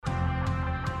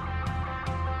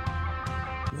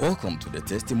Welcome to the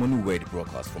Testimony Word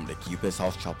broadcast from the Keepers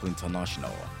House Chapel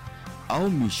International. Our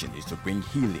mission is to bring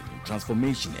healing,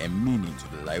 transformation, and meaning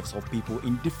to the lives of people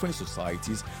in different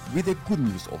societies with the good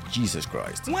news of Jesus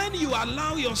Christ. When you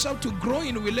allow yourself to grow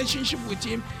in relationship with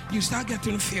Him, you start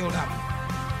getting filled up.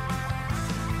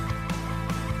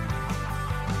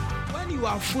 When you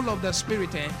are full of the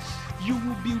Spirit, you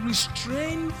will be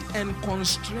restrained and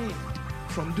constrained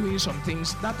from doing some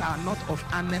things that are not of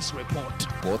honest report.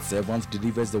 God's servant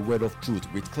delivers the word of truth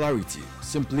with clarity,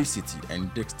 simplicity,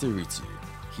 and dexterity.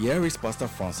 Here is Pastor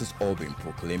Francis Albin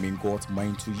proclaiming God's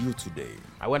mind to you today.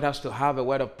 I want us to have a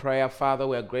word of prayer. Father,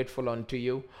 we are grateful unto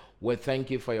you. We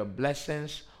thank you for your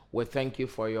blessings. We thank you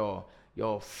for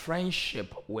your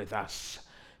friendship with us.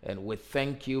 And we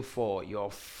thank you for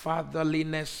your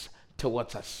fatherliness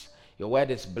towards us. Your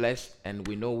word is blessed, and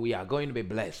we know we are going to be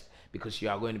blessed because you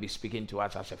are going to be speaking to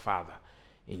us as a father.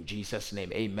 In Jesus' name,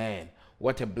 amen.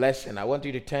 What a blessing. I want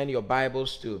you to turn your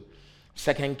Bibles to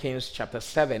 2 Kings chapter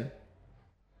 7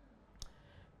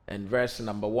 and verse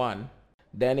number 1.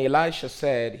 Then Elisha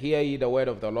said, Hear ye the word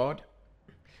of the Lord.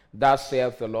 Thus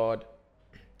saith the Lord,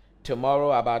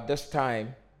 Tomorrow about this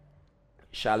time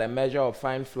shall a measure of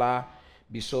fine flour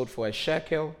be sold for a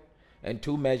shekel, and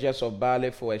 2 measures of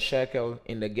barley for a shekel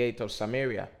in the gate of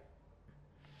Samaria.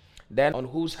 Then on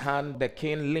whose hand the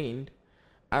king leaned,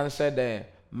 answered the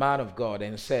man of God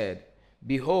and said,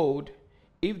 Behold,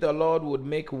 if the Lord would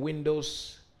make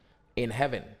windows in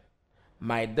heaven,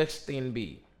 might this thing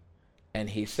be? And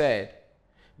he said,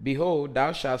 Behold,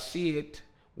 thou shalt see it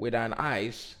with thine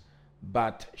eyes,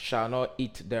 but shalt not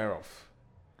eat thereof.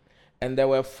 And there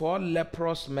were 4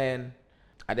 leprous men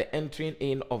at the entering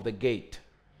in of the gate.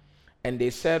 And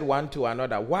they said one to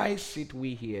another, Why sit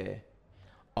we here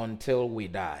until we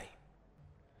die?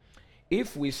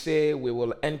 If we say we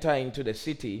will enter into the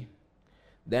city,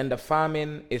 then the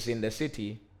famine is in the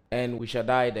city, and we shall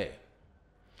die there.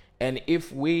 And if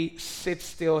we sit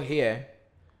still here,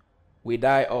 we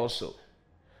die also.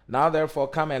 Now therefore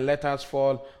come and let us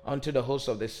fall unto the host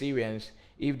of the Syrians.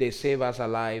 If they save us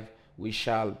alive, we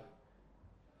shall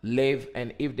live,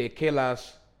 and if they kill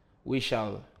us, we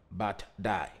shall but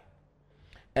die.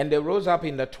 And they rose up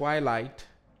in the twilight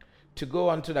to go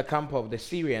unto the camp of the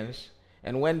Syrians.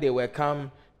 And when they were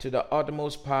come to the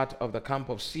uttermost part of the camp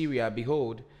of Syria,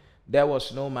 behold, there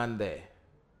was no man there.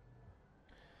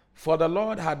 For the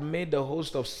Lord had made the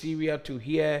host of Syria to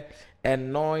hear a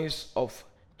noise of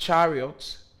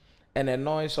chariots and a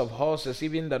noise of horses,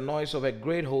 even the noise of a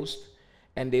great host.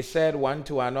 And they said one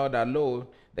to another, Lo,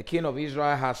 the king of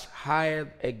Israel has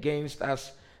hired against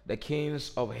us the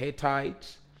kings of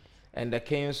Hittites and the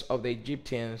kings of the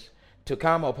Egyptians to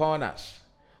come upon us.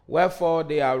 Wherefore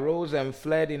they arose and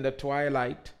fled in the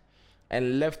twilight,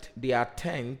 and left their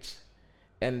tents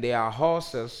and their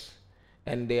horses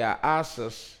and their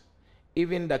asses,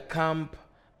 even the camp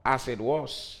as it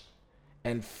was,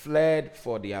 and fled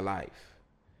for their life.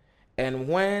 And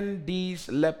when these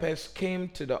lepers came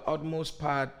to the utmost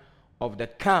part of the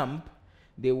camp,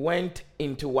 they went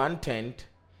into one tent,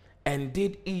 and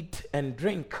did eat and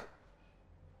drink,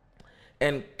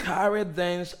 and carried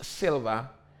thence silver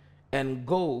and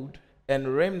gold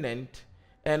and remnant,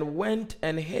 and went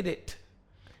and hid it,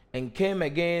 and came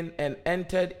again and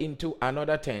entered into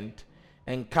another tent,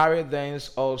 and carried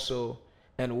thence also,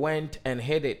 and went and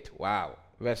hid it. Wow.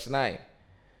 Verse 9.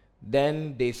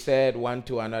 Then they said one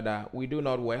to another, We do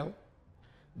not well.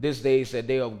 This day is a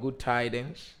day of good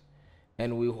tidings,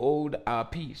 and we hold our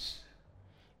peace.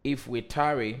 If we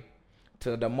tarry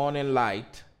till the morning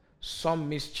light, some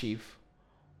mischief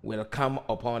will come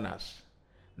upon us.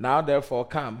 Now therefore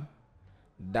come,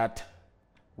 that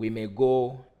we may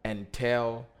go and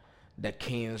tell the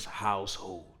king's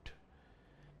household.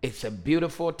 It's a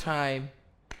beautiful time.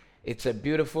 It's a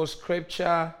beautiful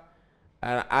scripture,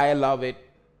 and I love it.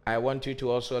 I want you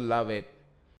to also love it.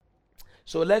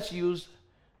 So let's use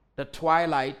the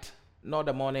twilight, not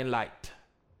the morning light.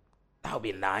 That would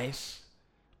be nice.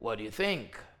 What do you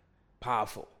think?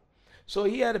 Powerful. So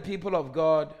here the people of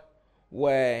God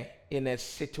were in a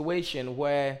situation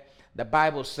where the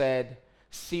Bible said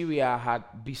Syria had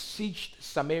besieged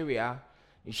Samaria,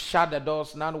 shut the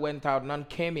doors, none went out, none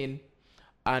came in,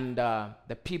 and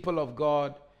the people of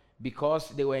God, because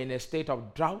they were in a state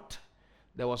of drought,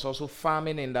 there was also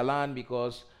famine in the land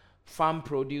because farm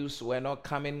produce were not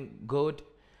coming good,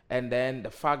 and then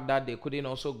the fact that they couldn't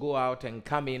also go out and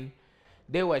come in,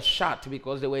 they were shut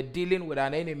because they were dealing with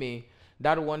an enemy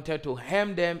that wanted to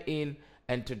hem them in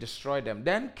and to destroy them.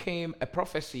 Then came a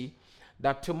prophecy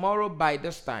that tomorrow by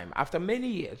this time, after many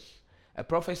years, a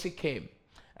prophecy came.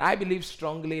 I believe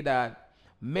strongly that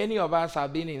many of us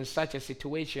have been in such a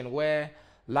situation where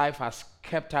life has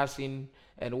kept us in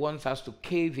and wants us to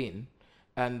cave in.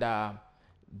 And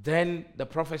then the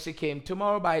prophecy came,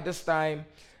 tomorrow by this time,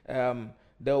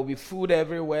 there will be food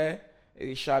everywhere.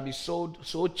 It shall be sold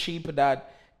so cheap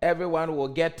that everyone will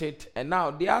get it. And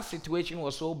now their situation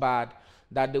was so bad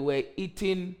that they were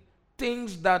eating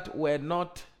things that were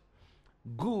not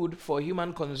good for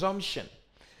human consumption.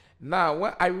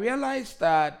 Now, I realized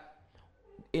that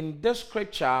in this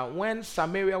scripture, when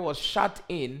Samaria was shut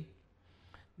in,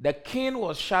 the king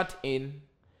was shut in,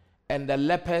 and the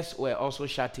lepers were also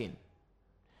shut in.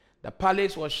 The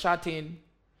palace was shut in,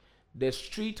 the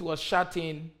street was shut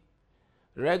in,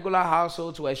 regular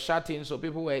households were shut in, so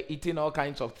people were eating all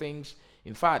kinds of things.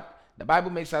 In fact, the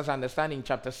Bible makes us understand in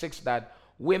chapter 6 that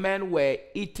women were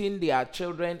eating their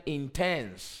children in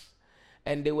turns,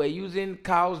 and they were using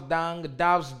cow's dung,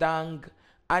 dove's dung,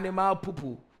 animal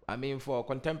poo-poo, for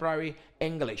contemporary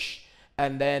English.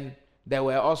 And then there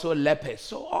were also lepers,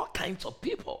 so all kinds of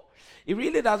people. It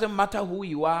really doesn't matter who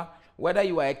you are, whether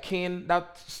you are a king,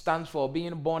 that stands for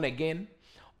being born again,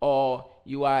 or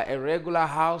you are a regular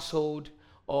household,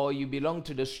 or you belong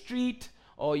to the street,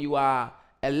 or you are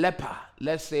a leper,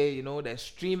 let's say, the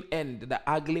extreme end, the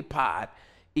ugly part.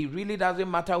 It really doesn't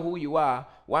matter who you are.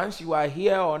 Once you are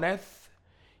here on earth,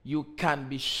 you can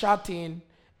be shut in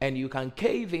and you can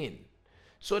cave in.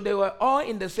 So they were all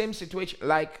in the same situation.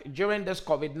 Like during this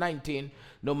COVID-19,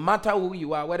 no matter who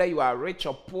you are, whether you are rich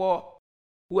or poor,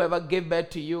 whoever gave birth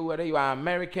to you, whether you are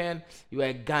American, you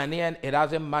are Ghanaian, it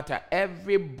doesn't matter.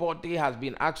 Everybody has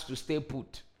been asked to stay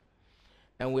put.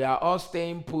 And we are all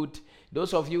staying put.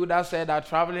 Those of you that said that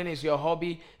traveling is your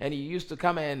hobby and you used to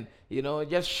come and,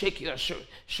 just shake your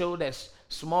shoulders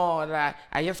small. I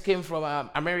just came from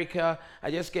America.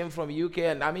 I just came from UK.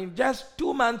 And just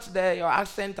 2 months there, your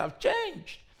accent have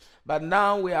changed. But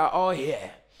now we are all here.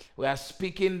 We are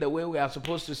speaking the way we are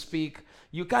supposed to speak.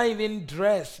 You can't even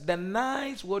dress. The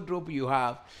nice wardrobe you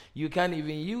have, you can't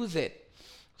even use it.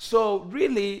 So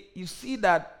really, you see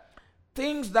that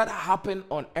things that happen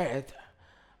on earth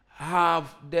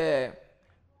have the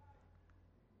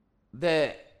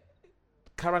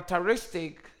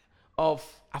characteristic of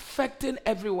affecting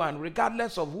everyone,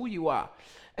 regardless of who you are.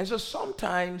 And so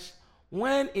sometimes,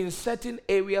 when in certain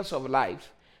areas of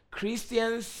life,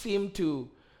 Christians seem to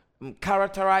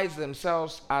characterize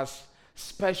themselves as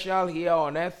special here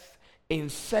on earth in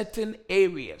certain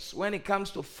areas. When it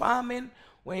comes to farming,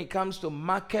 when it comes to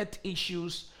market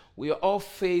issues, we all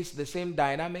face the same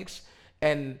dynamics,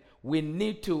 and we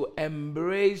need to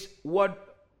embrace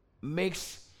what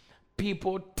makes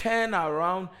people turn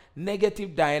around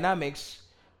negative dynamics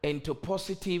into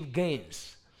positive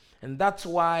gains. And that's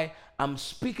why I'm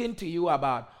speaking to you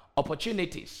about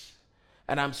opportunities.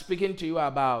 And I'm speaking to you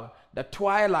about the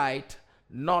twilight,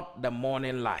 not the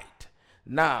morning light.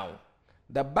 Now,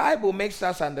 the Bible makes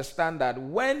us understand that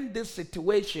when this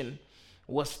situation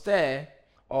was there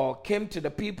or came to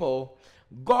the people,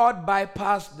 God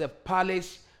bypassed the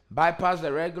palace, bypassed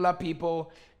the regular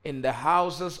people in the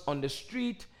houses on the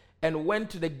street, and went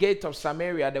to the gate of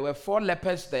Samaria. There were 4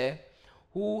 lepers there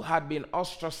who had been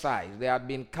ostracized. They had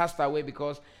been cast away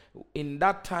because in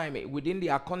that time, within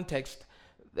their context,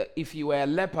 if you were a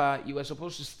leper, you were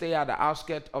supposed to stay at the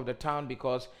outskirts of the town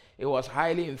because it was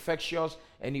highly infectious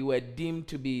and you were deemed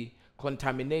to be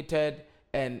contaminated,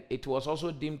 and it was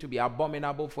also deemed to be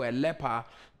abominable for a leper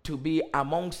to be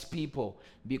amongst people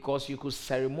because you could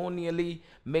ceremonially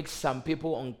make some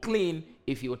people unclean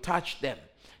if you touched them.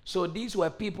 So these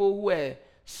were people who were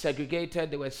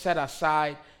segregated, they were set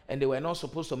aside, and they were not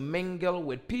supposed to mingle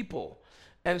with people.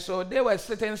 And so they were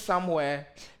sitting somewhere.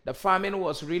 The famine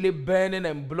was really burning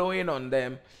and blowing on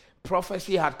them.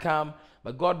 Prophecy had come,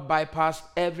 but God bypassed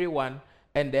everyone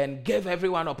and then gave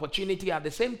everyone opportunity at the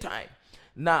same time.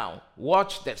 Now,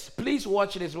 watch this. Please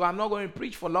watch this. Well, I'm not going to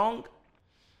preach for long.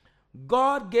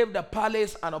 God gave the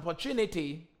palace an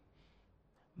opportunity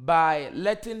by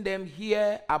letting them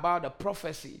hear about the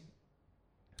prophecy.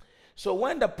 So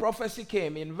when the prophecy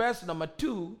came in verse number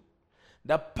 2,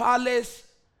 the palace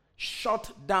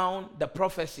shut down the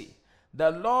prophecy. The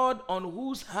Lord on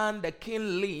whose hand the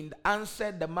king leaned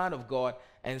answered the man of God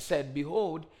and said,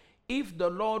 behold, if the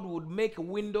Lord would make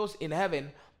windows in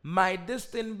heaven, might this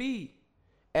thing be?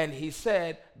 And he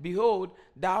said, behold,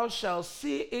 thou shalt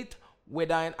see it with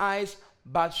thine eyes,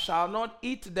 but shall not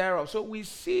eat thereof. So we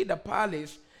see the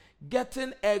palace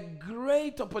getting a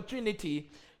great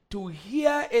opportunity to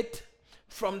hear it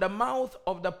from the mouth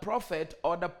of the prophet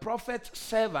or the prophet's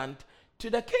servant to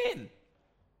the king.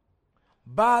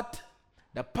 But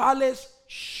the palace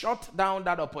shut down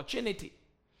that opportunity.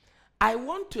 I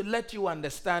want to let you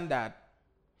understand that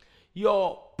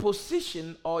your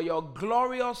position or your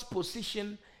glorious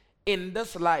position in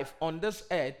this life on this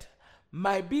earth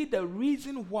might be the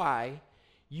reason why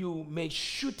you may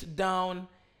shoot down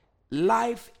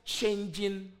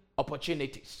life-changing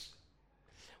opportunities.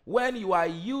 When you are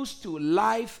used to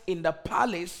life in the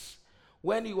palace,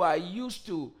 when you are used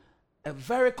to a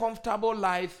very comfortable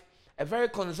life, a very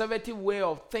conservative way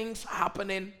of things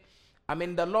happening,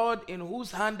 the Lord in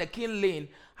whose hand the king lay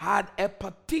had a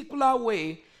particular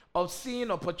way of seeing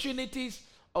opportunities,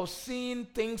 of seeing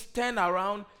things turn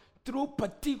around through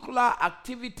particular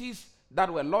activities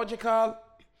that were logical,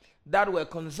 that were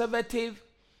conservative,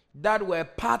 that were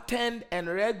patterned and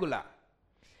regular.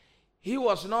 He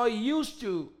was not used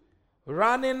to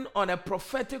running on a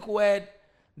prophetic word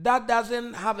that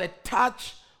doesn't have a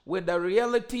touch with the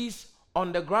realities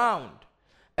on the ground.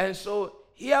 And so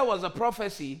here was a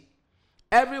prophecy.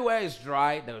 Everywhere is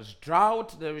dry. There is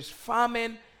drought. There is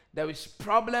famine. There is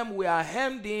problem. We are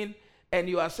hemmed in. And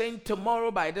you are saying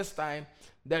tomorrow by this time,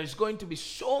 there is going to be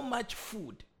so much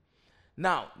food.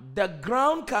 Now, the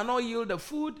ground cannot yield the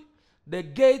food. The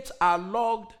gates are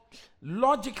locked.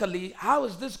 Logically, how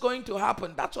is this going to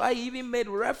happen? That's why he even made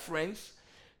reference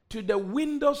to the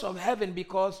windows of heaven,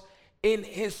 because in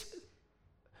his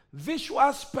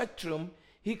visual spectrum,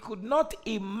 he could not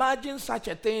imagine such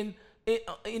a thing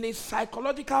in his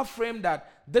psychological frame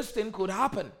that this thing could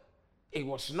happen. It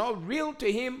was not real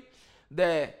to him.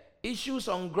 The issues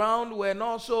on ground were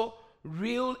not so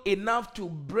real enough to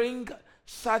bring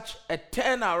such a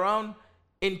turnaround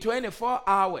in 24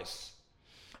 hours.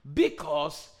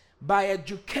 Because by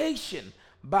education,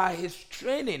 by his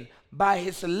training, by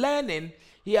his learning,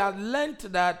 he had learned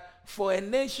that for a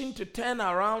nation to turn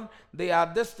around, they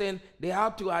have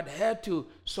to adhere to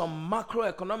some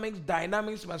macroeconomic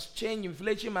dynamics must change,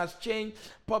 inflation must change,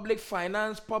 public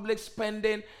finance, public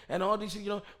spending, and all this,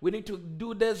 we need to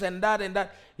do this and that and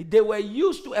that. They were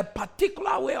used to a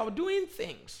particular way of doing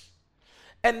things.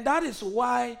 And that is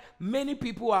why many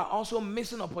people are also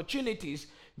missing opportunities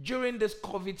during this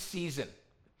COVID season.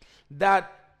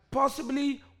 That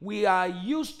possibly we are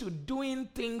used to doing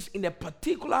things in a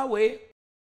particular way,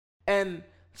 and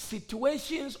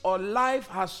situations or life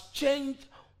has changed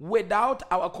without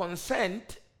our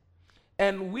consent,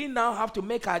 and we now have to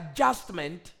make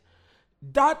adjustment.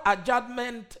 That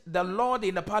adjustment the Lord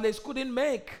in the palace couldn't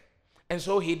make, and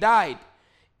so he died.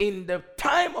 In the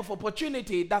time of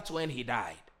opportunity, that's when he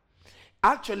died.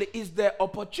 Actually, it's the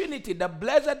opportunity, the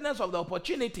blessedness of the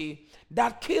opportunity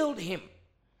that killed him.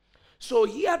 So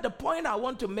here the point I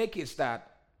want to make is that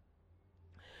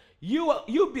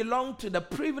you belong to the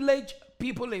privileged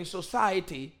people in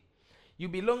society. You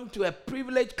belong to a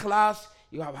privileged class.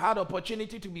 You have had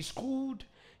opportunity to be schooled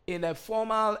in a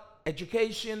formal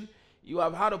education. You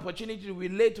have had opportunity to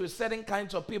relate to certain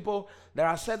kinds of people. There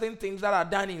are certain things that are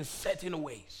done in certain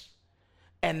ways.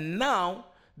 And now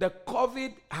the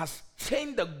COVID has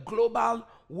changed the global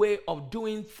way of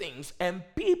doing things, and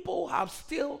people have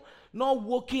still not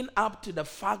woken up to the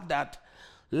fact that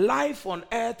life on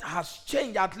earth has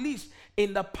changed, at least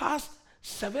in the past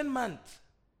 7 months.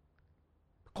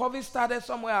 COVID started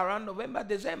somewhere around November,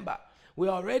 December. We're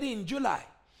already in July.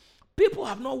 People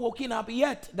have not woken up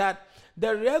yet that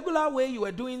the regular way you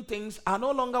are doing things are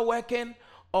no longer working,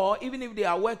 or even if they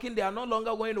are working, they are no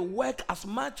longer going to work as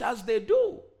much as they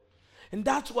do. And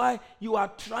that's why you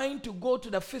are trying to go to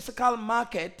the physical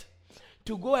market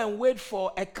to go and wait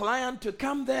for a client to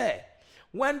come there.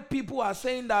 When people are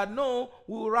saying that, no,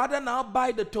 we would rather now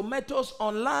buy the tomatoes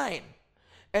online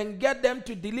and get them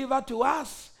to deliver to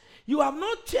us. You have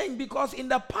not changed, because in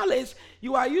the palace,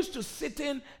 you are used to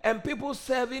sitting and people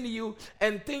serving you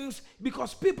and things,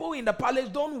 because people in the palace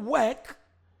don't work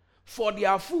for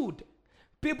their food.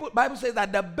 Bible says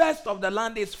that the best of the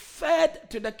land is fed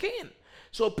to the king.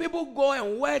 So people go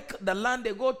and work the land,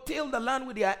 they go till the land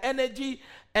with their energy,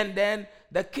 and then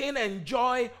the king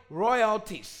enjoy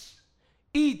royalties.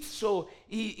 Eat. So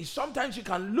sometimes you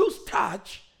can lose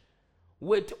touch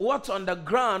with what's on the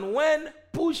ground when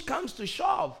push comes to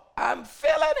shove. I'm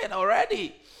feeling it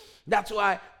already. That's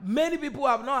why many people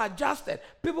have not adjusted.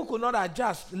 People could not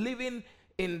adjust living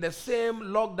in the same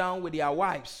lockdown with their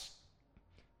wives,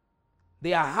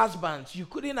 their husbands. You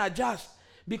couldn't adjust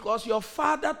because your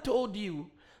father told you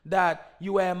that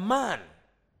you were a man.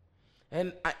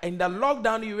 And in the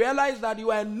lockdown, you realized that you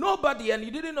were nobody and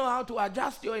you didn't know how to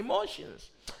adjust your emotions.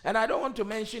 And I don't want to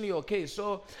mention your case.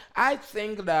 So I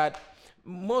think that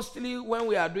mostly when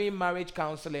we are doing marriage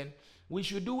counseling, we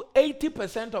should do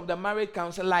 80% of the marriage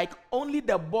counseling like only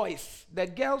the boys. The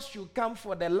girls should come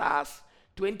for the last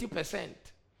 20%.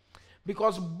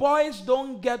 Because boys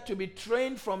don't get to be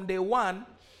trained from day one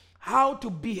how to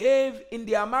behave in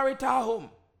their marital home.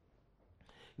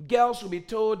 Girls will be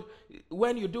told,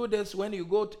 when you do this, when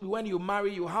you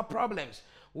marry, you have problems.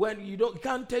 When you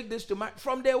can't take this to marry.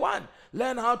 From day one,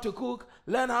 learn how to cook,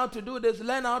 learn how to do this,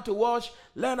 learn how to wash,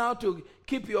 learn how to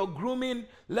keep your grooming,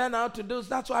 learn how to do this.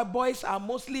 That's why boys are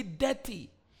mostly dirty.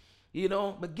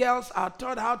 But girls are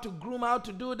taught how to groom, how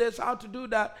to do this, how to do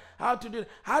that, how to do it.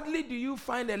 Hardly do you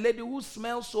find a lady who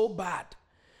smells so bad.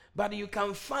 But you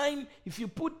can find, if you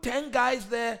put 10 guys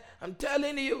there, I'm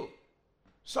telling you,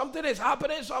 something is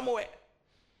happening somewhere.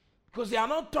 Because they are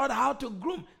not taught how to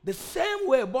groom. The same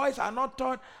way boys are not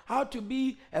taught how to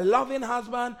be a loving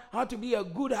husband, how to be a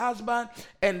good husband.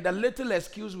 And the little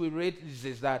excuse we raise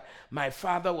is that my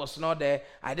father was not there,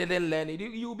 I didn't learn it.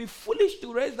 You'll be foolish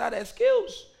to raise that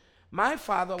excuse. My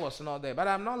father was not there, but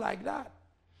I'm not like that.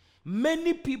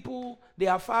 Many people,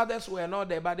 their fathers were not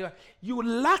there, but you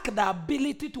lack the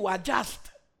ability to adjust.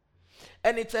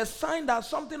 And it's a sign that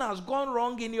something has gone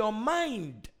wrong in your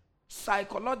mind,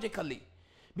 psychologically.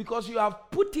 Because you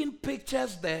have put in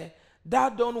pictures there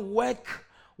that don't work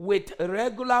with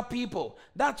regular people.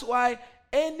 That's why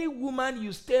any woman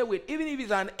you stay with, even if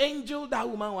it's an angel, that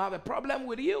woman will have a problem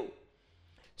with you.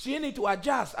 So you need to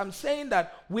adjust. I'm saying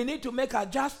that we need to make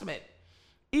adjustment.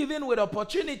 Even with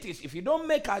opportunities, if you don't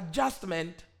make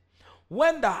adjustment,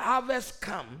 when the harvest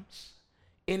comes,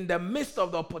 in the midst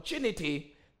of the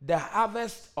opportunity, the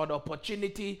harvest or the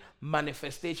opportunity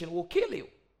manifestation will kill you.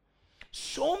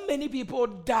 So many people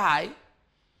die.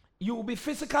 You will be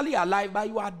physically alive, but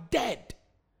you are dead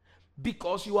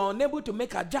because you are unable to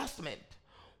make adjustment.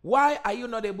 Why are you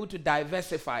not able to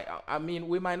diversify? I mean,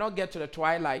 we might not get to the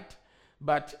twilight,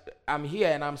 but I'm here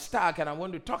and I'm stuck and I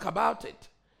want to talk about it.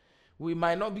 We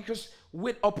might not, because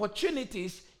with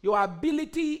opportunities, your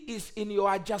ability is in your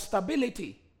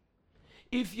adjustability.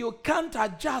 If you can't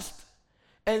adjust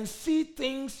and see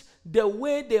things the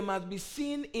way they must be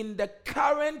seen in the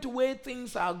current way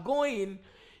things are going,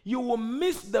 you will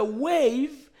miss the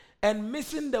wave, and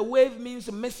missing the wave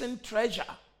means missing treasure,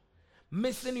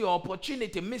 missing your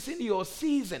opportunity, missing your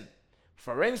season.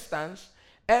 For instance,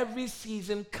 every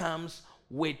season comes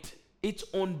with its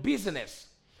own business.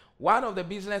 One of the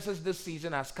businesses this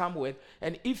season has come with,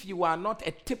 and if you are not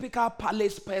a typical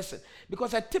palace person,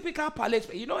 because a typical palace,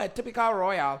 a typical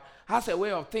royal has a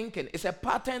way of thinking. It's a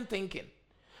pattern thinking.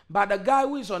 But the guy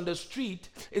who is on the street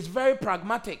is very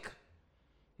pragmatic.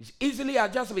 He's easily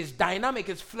adjustable. He's dynamic.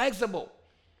 He's flexible.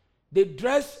 They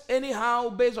dress anyhow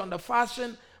based on the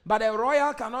fashion, but a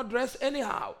royal cannot dress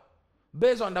anyhow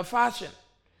based on the fashion.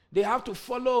 They have to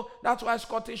follow. That's why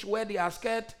Scottish wear their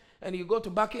skirt. And you go to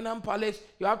Buckingham Palace,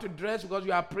 you have to dress because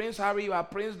you are Prince Harry, you are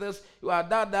Prince this, you are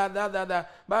that.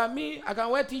 But me, I can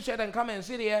wear t-shirt and come and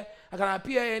sit here. I can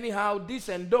appear anyhow, this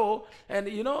and do, and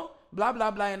blah,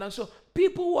 blah, blah. And so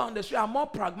people who are on the street are more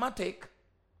pragmatic,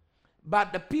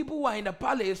 but the people who are in the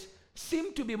palace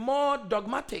seem to be more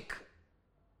dogmatic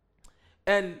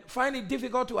and find it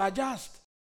difficult to adjust.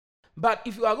 But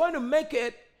if you are going to make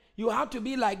it, you have to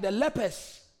be like the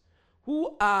lepers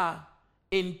who are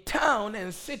in town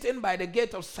and sitting by the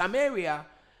gate of Samaria,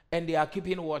 and they are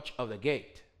keeping watch of the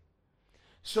gate.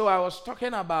 So I was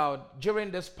talking about,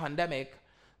 during this pandemic,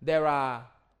 there are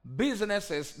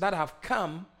businesses that have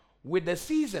come with the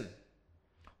season.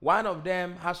 One of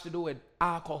them has to do with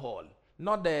alcohol,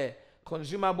 not the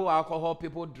consumable alcohol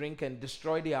people drink and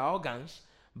destroy their organs,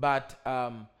 but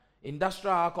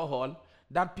industrial alcohol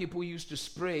that people used to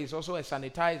spray is also a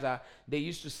sanitizer. They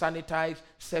used to sanitize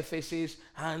surfaces,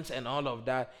 hands, and all of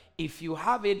that. If you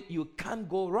have it, you can't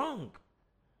go wrong.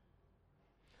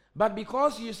 But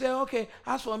because you say, okay,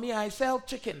 as for me, I sell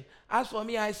chicken. As for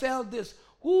me, I sell this.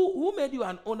 Who made you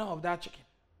an owner of that chicken?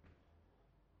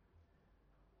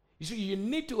 You see, you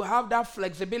need to have that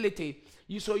flexibility.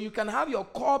 So you can have your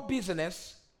core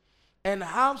business and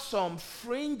have some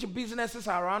fringe businesses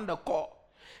around the core.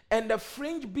 And the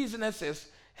fringe businesses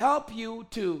help you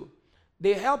to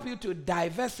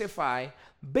diversify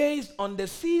based on the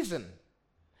season.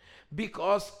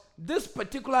 Because this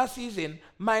particular season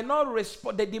might not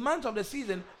respond, the demands of the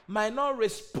season might not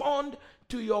respond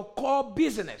to your core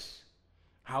business.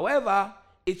 However,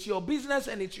 it's your business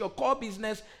and it's your core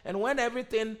business, and when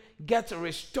everything gets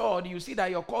restored, you see that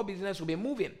your core business will be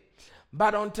moving.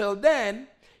 But until then,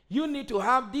 you need to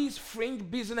have these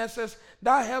fringe businesses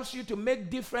that helps you to make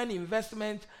different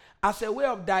investments as a way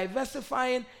of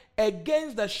diversifying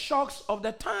against the shocks of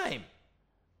the time.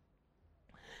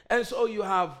 And so you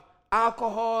have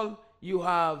alcohol, you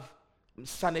have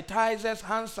sanitizers,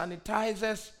 hand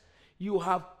sanitizers, you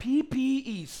have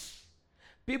PPEs.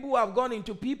 People who have gone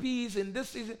into PPEs in this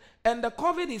season, and the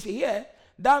COVID is here.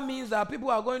 That means that people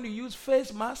are going to use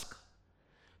face mask.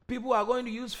 People are going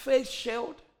to use face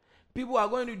shield. People are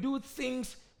going to do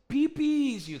things,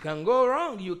 PPEs. You can go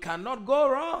wrong. You cannot go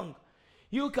wrong.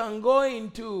 You can go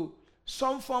into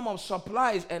some form of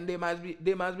supplies and they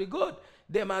must be good.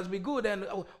 They must be good. And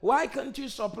why can't you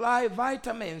supply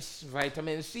vitamins,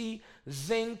 vitamin C,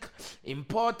 zinc,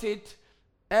 import it,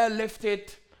 airlift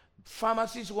it?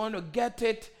 Pharmacists want to get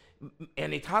it,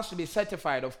 and it has to be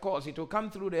certified, of course. It will come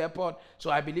through the airport,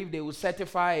 so I believe they will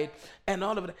certify it and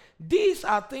all of that. These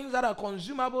are things that are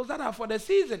consumables that are for the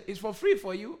season. It's for free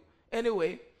for you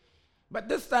anyway. But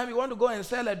this time you want to go and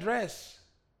sell a dress.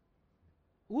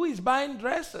 Who is buying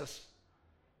dresses?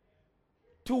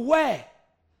 To wear.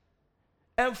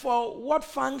 And for what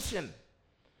function?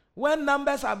 When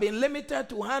numbers have been limited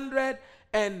to 100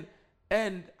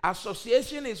 and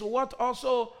association is what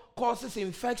also causes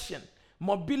infection.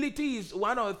 Mobility is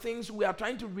one of the things we are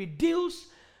trying to reduce,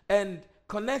 and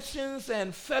connections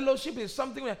and fellowship is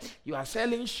something where you are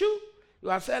selling shoes, you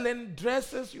are selling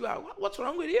dresses, what's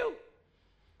wrong with you?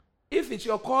 If it's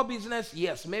your core business,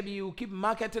 yes, maybe you keep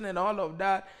marketing and all of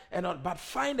that, but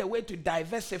find a way to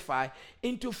diversify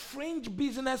into fringe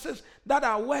businesses that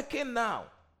are working now.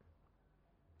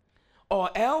 Or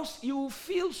else you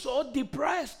feel so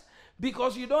depressed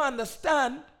because you don't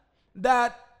understand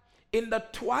that in the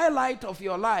twilight of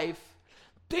your life,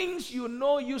 things you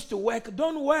know used to work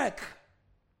don't work.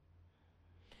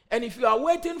 And if you are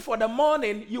waiting for the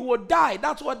morning, you will die.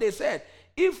 That's what they said.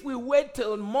 If we wait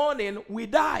till morning, we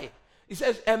die. It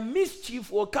says a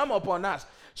mischief will come upon us.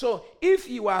 So if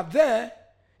you are there,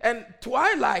 and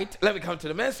twilight, let me come to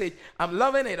the message. I'm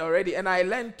loving it already. And I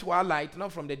learned twilight,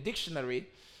 not from the dictionary.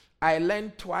 I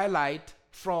learned twilight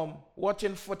from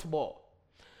watching football.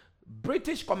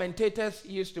 British commentators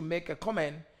used to make a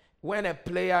comment when a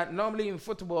player, normally in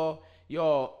football,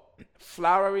 your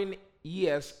flowering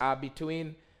years are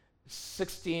between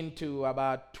 16 to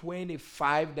about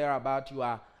 25, thereabout. You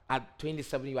are at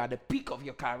 27, you are at the peak of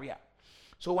your career.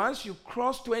 So once you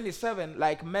cross 27,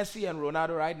 like Messi and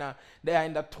Ronaldo right now, they are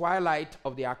in the twilight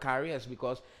of their careers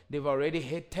because they've already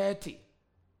hit 30.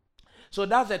 So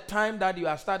that's a time that you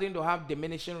are starting to have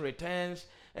diminishing returns,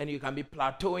 and you can be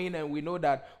plateauing, and we know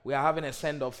that we are having a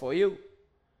send-off for you.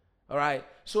 All right?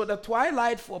 So the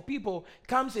twilight for people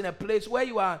comes in a place where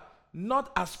you are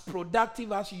not as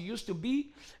productive as you used to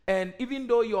be, and even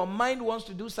though your mind wants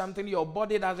to do something, your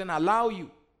body doesn't allow you.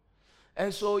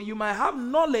 And so you might have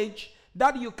knowledge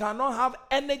that you cannot have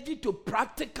energy to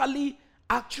practically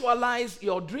actualize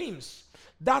your dreams.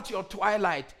 That's your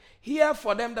twilight. Here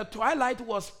for them, the twilight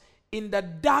was in the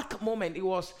dark moment. It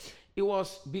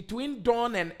was between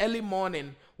dawn and early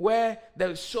morning where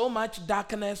there is so much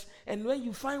darkness, and when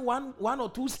you find one or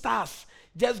two stars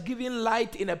just giving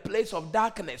light in a place of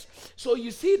darkness. So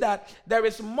you see that there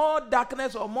is more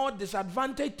darkness or more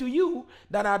disadvantage to you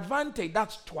than advantage.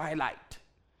 That's twilight.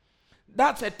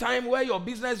 That's a time where your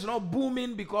business is not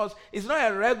booming because it's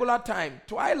not a regular time.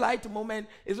 Twilight moment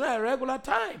is not a regular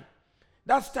time.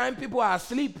 That's time people are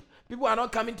asleep. People are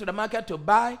not coming to the market to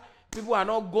buy. People are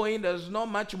not going. There's not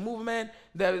much movement.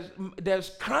 There's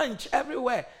crunch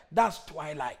everywhere. That's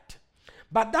twilight.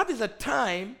 But that is a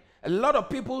time a lot of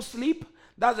people sleep.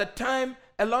 That's a time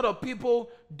a lot of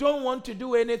people don't want to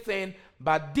do anything.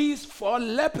 But these 4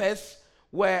 lepers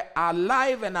were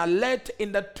alive and alert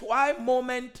in the twilight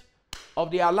moment of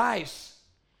their lives.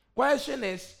 Question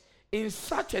is, in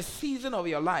such a season of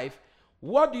your life,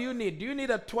 what do you need? Do you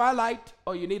need a twilight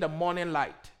or you need a morning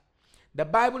light? The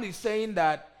Bible is saying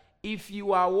that if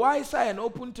you are wiser and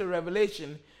open to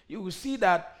revelation, you will see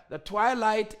that the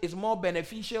twilight is more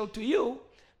beneficial to you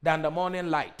than the morning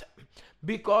light.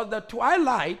 Because the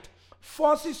twilight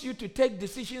forces you to take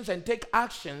decisions and take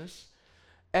actions,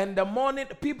 and the morning,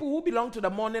 people who belong to the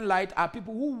morning light are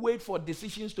people who wait for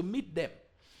decisions to meet them.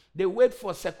 They wait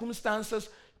for circumstances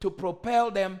to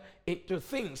propel them into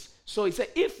things. So he said,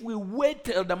 if we wait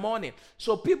till the morning.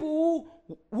 So people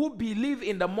who believe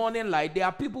in the morning light, they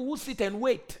are people who sit and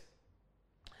wait.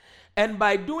 And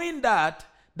by doing that,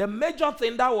 the major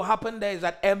thing that will happen there is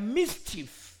that a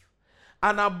mischief,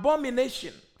 an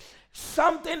abomination,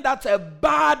 something that's a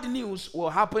bad news will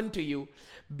happen to you,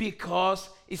 because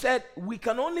he said we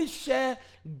can only share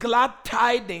glad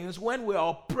tidings when we're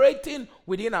operating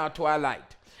within our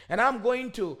twilight. And I'm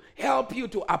going to help you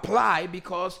to apply,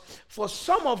 because for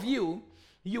some of you,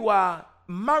 you are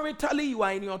maritally, you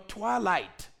are in your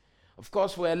twilight. Of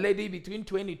course, for a lady between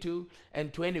 22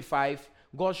 and 25,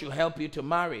 God should help you to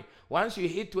marry. Once you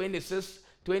hit 26,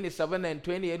 27, and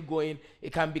 28 going,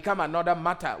 it can become another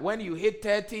matter. When you hit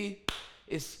 30,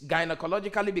 is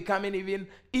gynecologically becoming even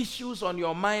issues on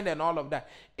your mind and all of that.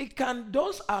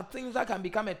 Those are things that can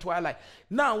become a twilight.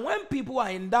 Now, when people are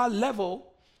in that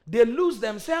level, they lose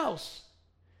themselves.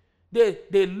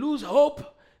 They lose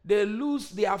hope. They lose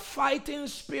their fighting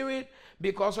spirit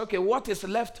because, okay, what is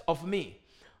left of me?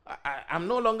 I'm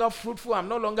no longer fruitful. I'm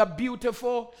no longer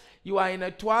beautiful. You are in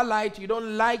a twilight. You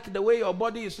don't like the way your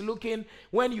body is looking.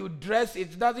 When you dress,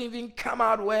 it doesn't even come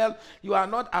out well. You are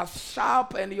not as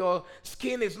sharp and your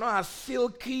skin is not as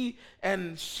silky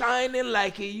and shining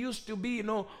like it used to be. You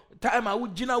know, time I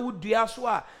would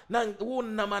diaswa.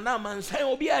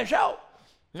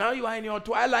 Now you are in your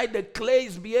twilight, the clay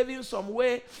is behaving some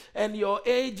way, and your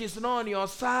age is not on your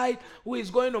side. Who is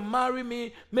going to marry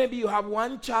me? Maybe you have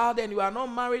one child and you are not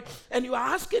married, and you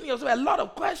are asking yourself a lot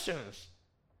of questions.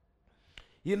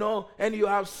 You know, and you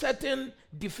have certain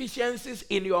deficiencies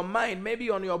in your mind, maybe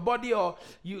on your body, or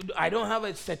I don't have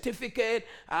a certificate,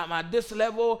 I'm at this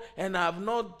level, and I've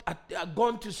not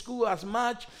gone to school as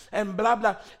much, and blah,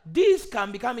 blah. These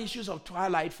can become issues of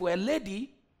twilight for a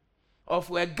lady or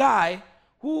for a guy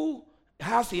who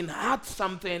has in heart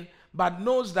something but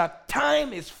knows that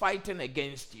time is fighting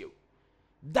against you.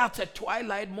 That's a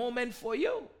twilight moment for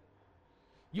you.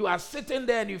 You are sitting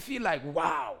there and you feel like,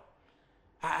 wow,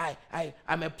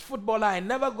 I'm a footballer. I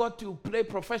never got to play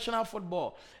professional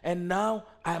football, and now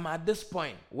I'm at this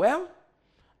point. Well,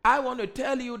 I want to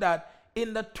tell you that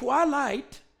in the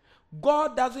twilight,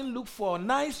 God doesn't look for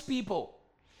nice people.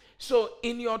 So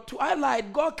in your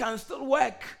twilight, God can still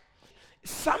work.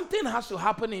 Something has to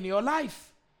happen in your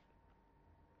life.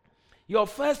 Your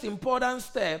first important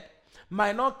step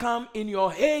might not come in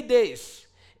your heydays.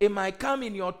 It might come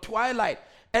in your twilight.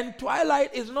 And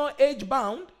twilight is not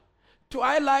age-bound.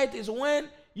 Twilight is when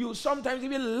you sometimes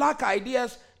even lack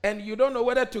ideas and you don't know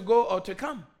whether to go or to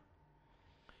come.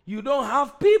 You don't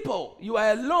have people. You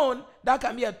are alone. That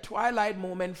can be a twilight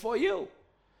moment for you.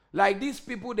 Like these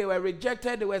people, they were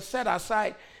rejected. They were set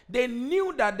aside. They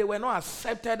knew that they were not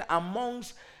accepted among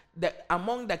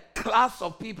the class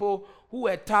of people who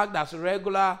were tagged as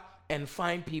regular and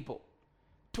fine people.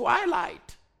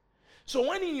 Twilight. So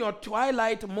when in your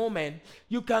twilight moment,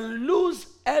 you can lose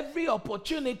every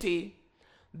opportunity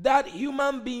that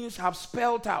human beings have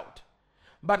spelled out.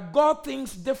 But God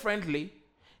thinks differently.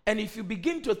 And if you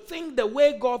begin to think the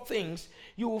way God thinks,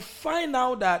 you will find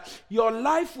out that your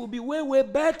life will be way, way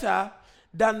better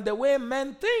than the way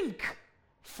men think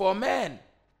for men.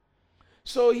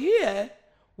 So here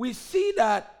we see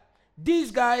that these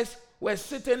guys were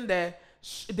sitting there.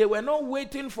 They were not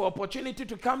waiting for opportunity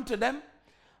to come to them,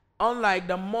 unlike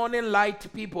the morning light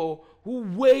people who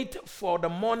wait for the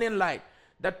morning light.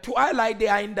 The twilight, they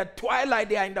are in the twilight,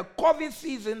 they are in the COVID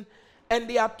season, and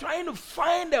they are trying to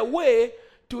find a way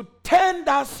to turn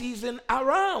that season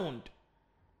around.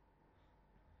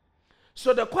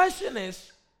 So the question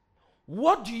is,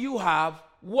 what do you have?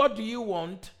 What do you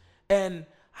want? And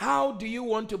how do you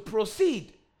want to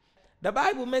proceed? The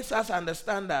Bible makes us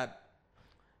understand that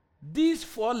these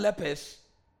 4 lepers,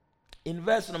 in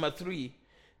verse number 3,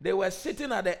 they were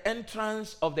sitting at the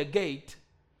entrance of the gate,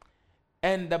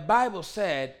 and the Bible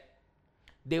said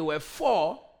they were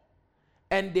 4,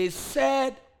 and they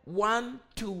said one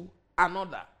to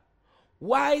another,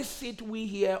 why sit we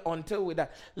here until we die?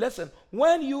 Listen,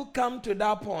 when you come to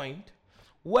that point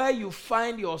where you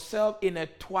find yourself in a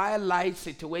twilight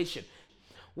situation,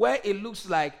 where it looks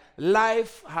like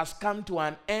life has come to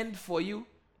an end for you,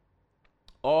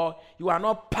 or you are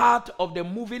not part of the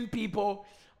moving people,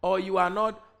 or you are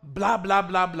not blah, blah,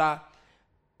 blah, blah,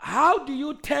 how do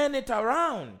you turn it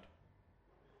around?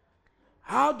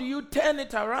 How do you turn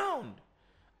it around?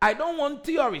 I don't want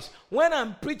theories. When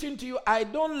I'm preaching to you, I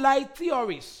don't like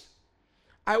theories.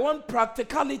 I want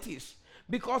practicalities,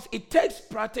 because it takes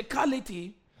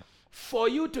practicality for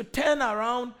you to turn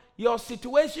around your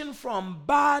situation from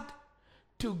bad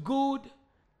to good,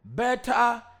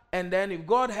 better, and then if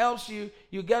God helps you,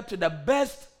 you get to the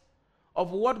best of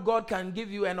what God can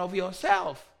give you and of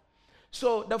yourself.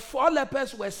 So the 4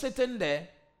 lepers were sitting there.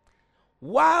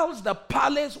 Whilst the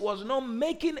palace was not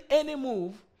making any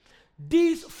move,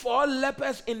 these 4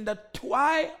 lepers in the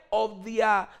twilight of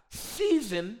their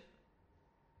season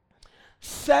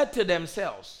said to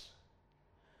themselves,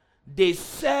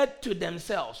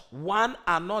 one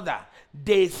another,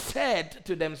 they said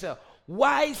to themselves,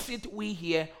 why sit we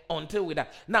here until we die?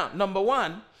 Now, number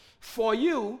 1, for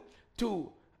you to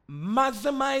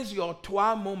maximize your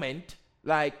twilight moment,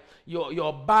 like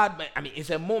your bad, I mean,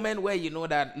 it's a moment where you know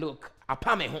that, look,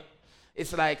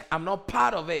 it's like I'm not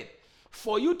part of it.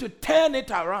 For you to turn it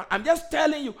around, I'm just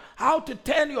telling you how to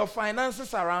turn your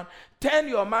finances around, turn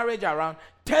your marriage around,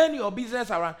 turn your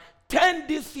business around, turn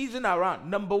this season around,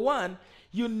 number one,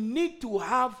 you need to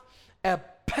have a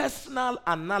personal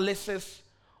analysis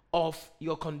of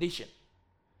your condition.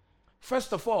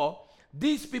 First of all,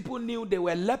 these people knew they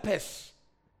were lepers.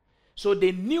 So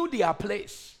they knew their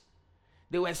place.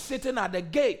 They were sitting at the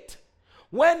gate.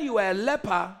 When you are a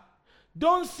leper,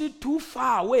 don't sit too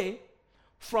far away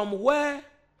from where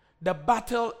the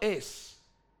battle is.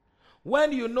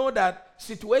 When you know that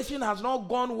situation has not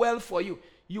gone well for you,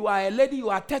 you are a lady, you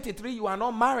are 33, you are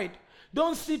not married,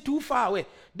 don't sit too far away.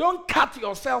 Don't cut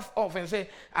yourself off and say,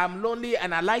 I'm lonely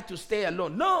and I like to stay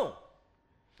alone. No.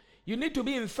 You need to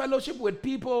be in fellowship with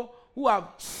people who have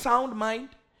sound mind.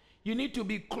 You need to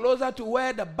be closer to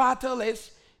where the battle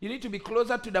is. You need to be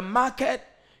closer to the market.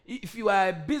 If you are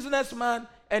a businessman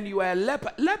and you are a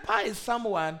leper, leper is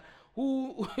someone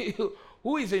who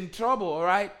is in trouble, all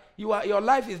right? Your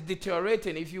life is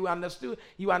deteriorating. If you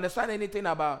understand anything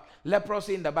about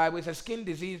leprosy in the Bible, it's a skin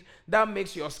disease that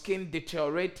makes your skin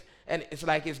deteriorate, and it's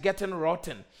like it's getting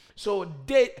rotten. So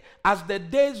as the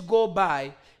days go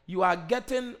by, you are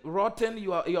getting rotten,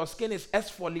 your skin is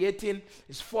exfoliating,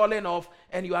 it's falling off,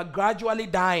 and you are gradually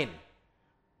dying.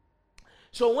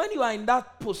 So when you are in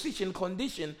that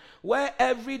condition, where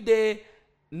every day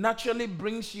naturally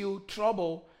brings you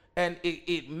trouble, and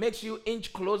it makes you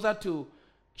inch closer to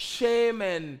shame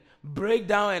and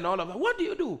breakdown and all of that, what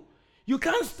do? You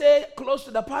can't stay close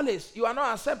to the palace. You are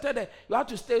not accepted there. You have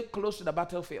to stay close to the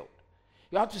battlefield.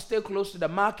 You have to stay close to the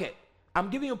market. I'm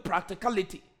giving you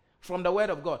practicality from the word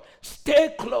of God.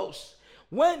 Stay close.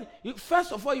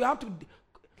 First of all, you have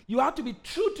to be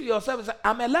true to yourself and say,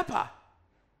 I'm a leper.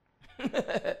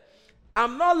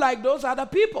 I'm not like those other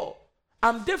people.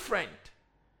 I'm different.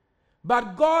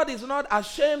 But God is not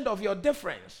ashamed of your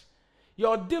difference.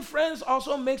 Your difference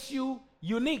also makes you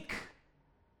unique.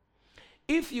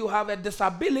 If you have a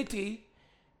disability,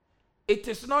 it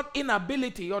is not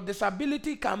inability. Your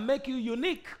disability can make you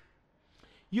unique.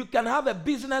 You can have a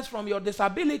business from your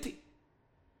disability.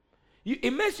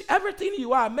 It makes everything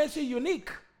you are makes you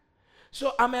unique.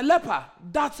 So I'm a leper.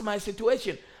 That's my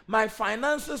situation. My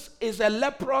finances is a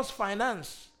leprous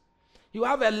finance. You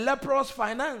have a leprous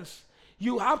finance.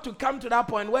 You have to come to that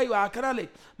point where you are acknowledged.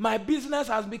 My business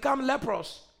has become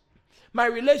leprous. My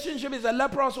relationship is a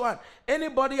leprous one.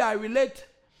 Anybody I relate,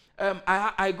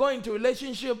 I go into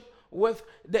relationship with,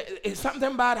 if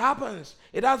something bad happens,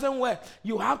 it doesn't work.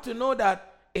 You have to know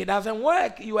that it doesn't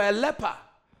work. You are a leper.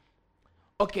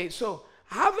 Okay, so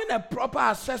having a proper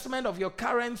assessment of your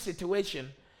current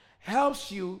situation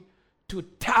helps you to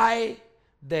tie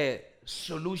the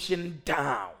solution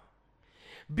down.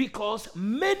 Because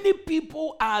many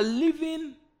people are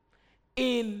living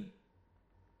in,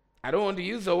 I don't want to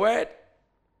use the word.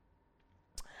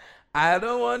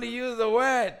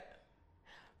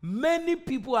 Many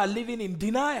people are living in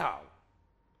denial.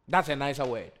 That's a nicer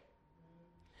word.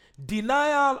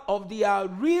 Denial of their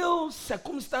real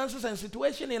circumstances and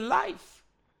situation in life.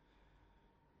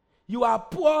 You are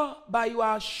poor, but you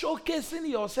are showcasing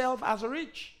yourself as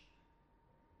rich.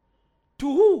 To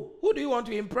who? Who do you want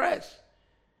to impress?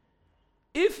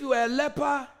 If you are a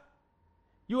leper,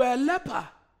 you are a leper.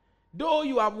 Though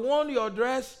you have worn your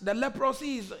dress, the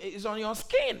leprosy is on your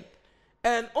skin.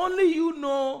 And only you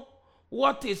know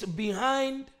what is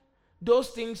behind those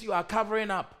things you are covering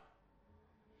up.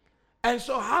 And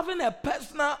so having a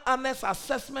personal, honest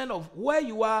assessment of where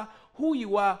you are, who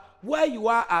you are, where you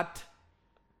are at.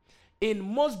 In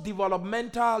most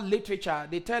developmental literature,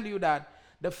 they tell you that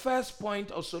the first point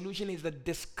of solution is the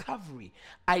discovery,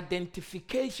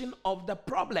 identification of the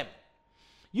problem.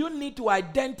 You need to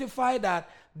identify that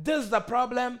this is the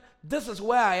problem, this is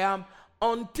where I am,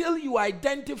 until you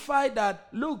identify that,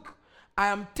 look, I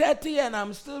am 30 and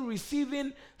I'm still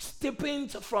receiving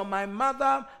stipends from my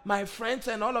mother, my friends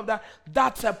and all of that.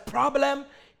 That's a problem.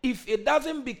 If it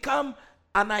doesn't become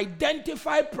an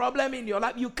identified problem in your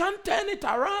life, you can't turn it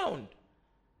around.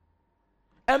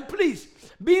 And please,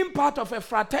 being part of a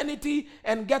fraternity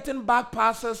and getting back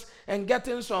passes and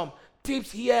getting some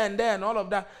tips here and there and all of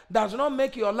that does not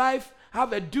make your life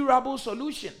have a durable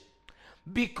solution.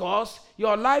 Because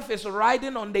your life is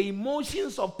riding on the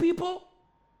emotions of people,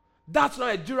 that's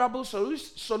not a durable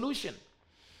solution.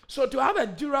 So to have a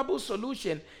durable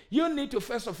solution, you need to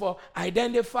first of all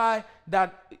identify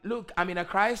that, look, I'm in a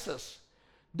crisis.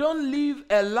 Don't live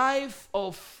a life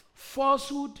of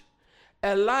falsehood,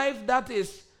 a life that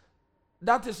is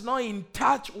not in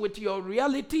touch with your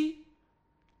reality,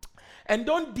 and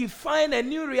don't define a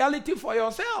new reality for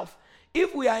yourself.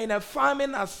 If we are in a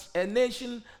famine as a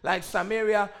nation like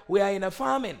Samaria, we are in a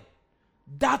famine.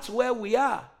 That's where we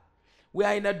are. We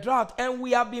are in a drought and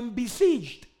we have been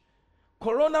besieged.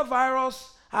 Coronavirus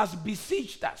has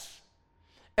besieged us.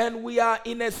 And we are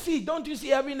in a siege. Don't you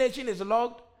see every nation is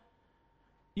locked?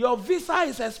 Your visa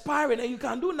is expiring and you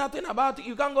can do nothing about it.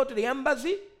 You can't go to the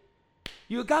embassy.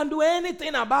 You can't do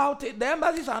anything about it. The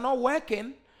embassies are not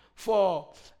working for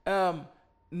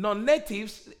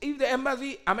non-natives. If the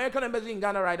embassy, American embassy in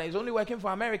Ghana right now is only working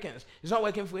for Americans, it's not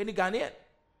working for any Ghanaian.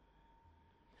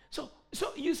 So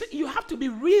you see, you have to be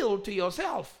real to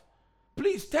yourself.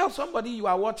 Please tell somebody you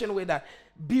are watching with that.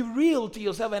 Be real to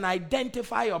yourself and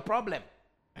identify your problem.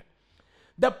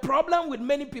 The problem with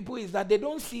many people is that they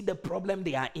don't see the problem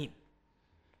they are in.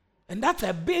 And that's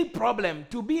a big problem.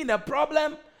 To be in a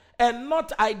problem and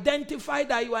not identify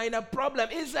that you are in a problem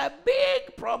is a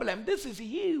big problem. This is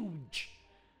huge.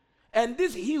 And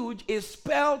this huge is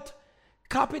spelled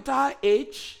capital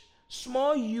H,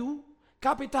 small u,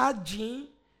 capital G,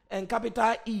 and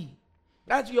capital E.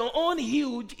 That's your own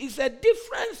huge. It's a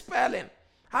different spelling.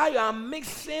 How you are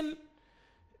mixing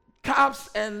caps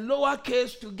and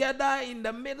lowercase together in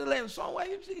the middle and somewhere.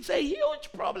 It's a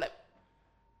huge problem.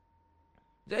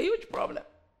 It's a huge problem.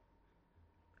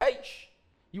 H.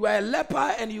 You are a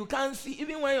leper and you can't see,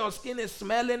 even when your skin is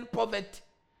smelling poverty.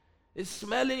 It's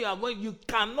smelling, you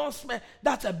cannot smell.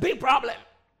 That's a big problem.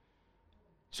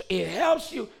 So it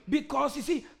helps you because, you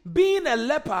see, being a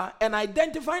leper and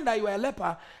identifying that you are a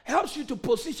leper helps you to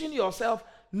position yourself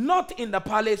not in the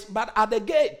palace but at the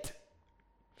gate.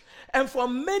 And for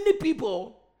many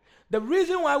people, the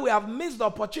reason why we have missed the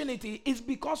opportunity is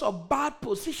because of bad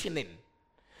positioning.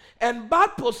 And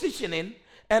bad positioning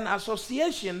and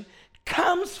association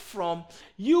comes from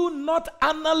you not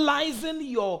analyzing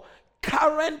your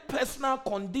current personal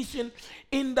condition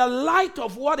in the light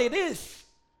of what it is.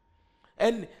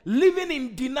 And living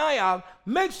in denial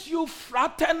makes you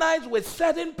fraternize with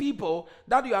certain people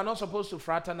that you are not supposed to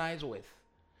fraternize with.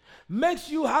 Makes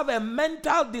you have a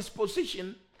mental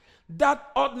disposition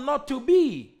that ought not to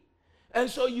be. And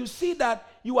so you see that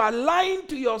you are lying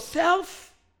to yourself.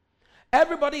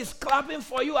 Everybody is clapping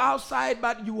for you outside,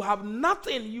 but you have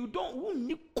nothing. You don't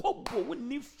need kobo,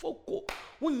 need foko,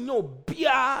 no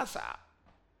biasa.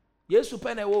 Yes,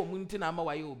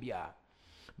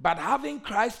 but having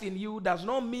Christ in you does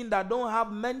not mean that don't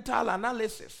have mental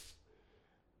analysis.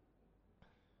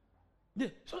 Yeah.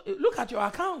 So look at your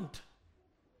account.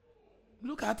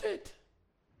 Look at it.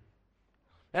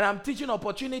 And I'm teaching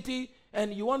opportunity,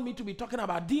 and you want me to be talking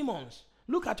about demons.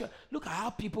 Look at how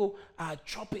people are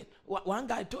chopping. One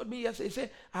guy told me yesterday, he said,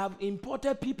 I have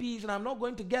imported PPEs and I'm not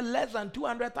going to get less than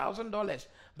 $200,000.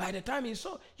 By the time he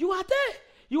saw, you are there.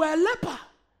 You are a leper.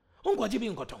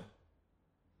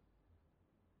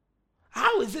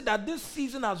 How is it that this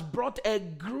season has brought a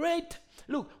great...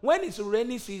 Look, when it's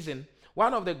rainy season,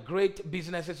 one of the great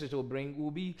businesses it will bring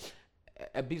will be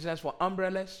a business for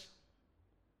umbrellas.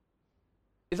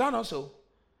 Is that not so?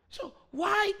 So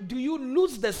why do you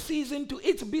lose the season to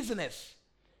its business?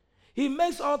 He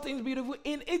makes all things beautiful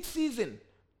in its season.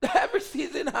 Every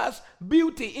season has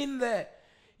beauty in there.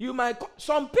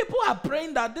 Some people are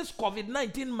praying that this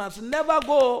COVID-19 must never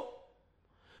go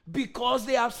because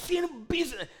they have seen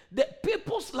business. The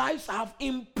people's lives have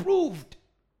improved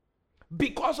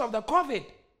because of the COVID.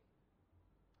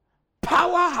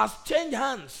 Power has changed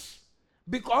hands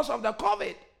because of the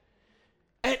COVID.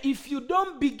 And if you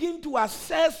don't begin to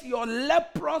assess your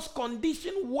leprous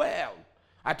condition well,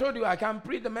 I told you I can't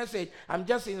preach the message. I'm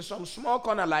just in some small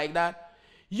corner like that.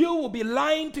 You will be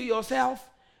lying to yourself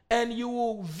and you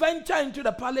will venture into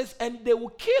the palace and they will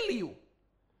kill you.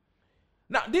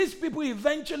 Now, these people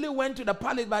eventually went to the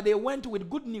palace, but they went with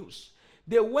good news.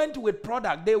 They went with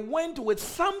product. They went with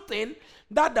something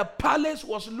that the palace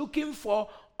was looking for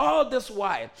all this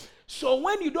while. So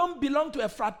when you don't belong to a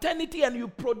fraternity and you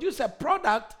produce a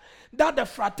product that the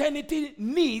fraternity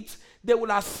needs, they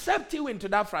will accept you into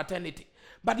that fraternity.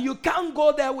 But you can't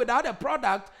go there without a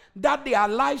product that their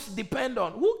lives depend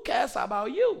on. Who cares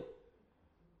about you?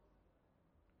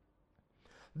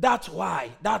 That's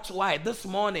why this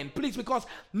morning, please, because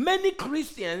many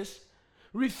Christians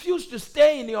refuse to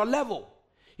stay in your level.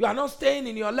 You are not staying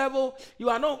in your level. You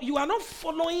are not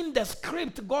following the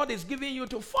script God is giving you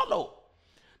to follow.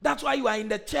 That's why you are in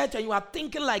the church and you are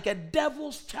thinking like a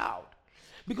devil's child.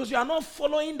 Because you are not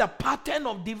following the pattern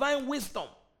of divine wisdom.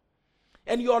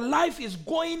 And your life is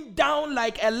going down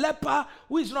like a leper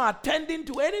who is not attending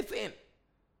to anything.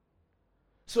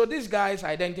 So these guys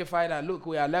identified that, look,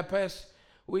 we are lepers.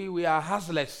 We are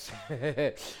hustlers.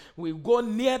 We go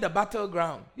near the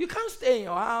battleground. You can't stay in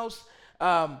your house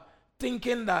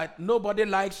thinking that nobody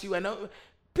likes you. And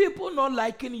people not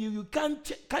liking you, can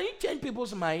you change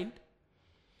people's mind?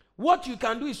 What you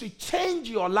can do is to change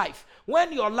your life.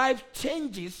 When your life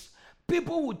changes,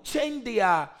 people will change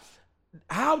their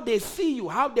how they see you,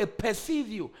 how they perceive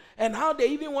you, and how they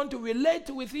even want to relate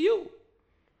with you.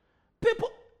 People,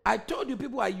 I told you,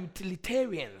 people are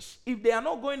utilitarians. If they are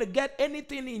not going to get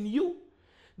anything in you,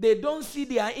 they don't see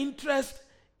their interest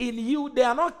in you, they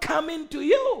are not coming to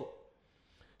you.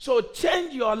 So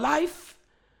change your life,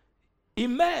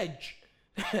 emerge,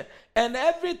 and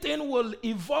everything will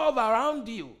evolve around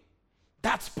you.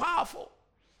 That's powerful.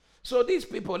 So these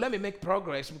people, let me make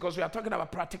progress because we are talking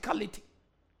about practicality.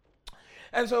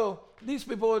 And so these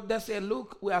people, they say,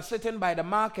 look, we are sitting by the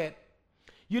market.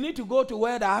 You need to go to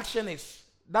where the action is.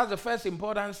 That's the first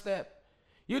important step.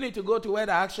 You need to go to where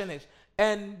the action is.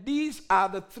 And these are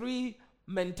the three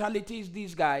mentalities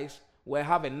these guys were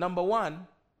having. Number one,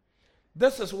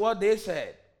 this is what they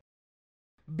said.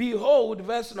 Behold,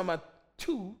 verse number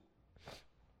 2,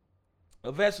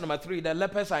 verse number 3. The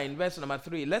lepers are in verse number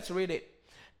 3. Let's read it.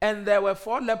 And there were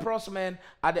 4 leprous men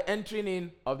at the entering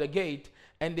in of the gate,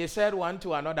 and they said one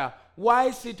to another,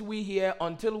 why sit we here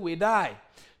until we die?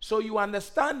 So you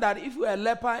understand that if you are a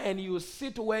leper and you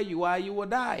sit where you are, you will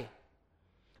die.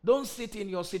 Don't sit in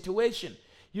your situation.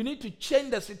 You need to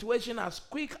change the situation as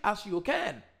quick as you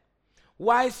can.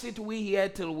 Why sit we here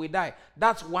till we die?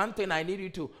 That's one thing I need you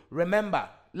to remember.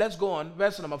 Let's go on.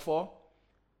 Verse number 4.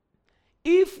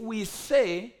 If we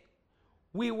say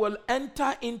we will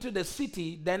enter into the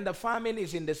city, then the famine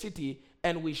is in the city,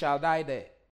 and we shall die there.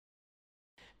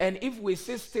 And if we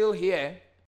sit still here,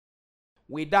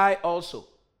 we die also.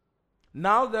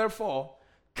 Now therefore,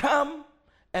 come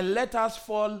and let us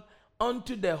fall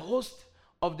unto the host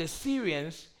of the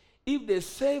Syrians. If they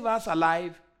save us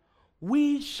alive,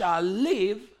 we shall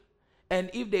live, and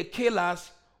if they kill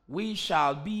us, we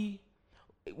shall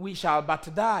but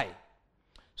die.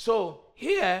 So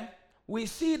here we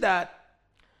see that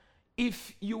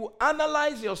if you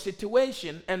analyze your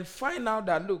situation and find out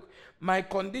that, look, my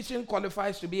condition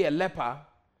qualifies to be a leper,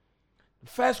 the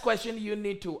first question you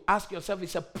need to ask yourself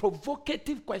is a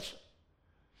provocative question.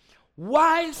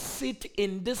 Why sit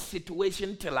in this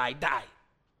situation till I die?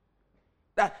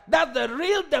 That the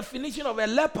real definition of a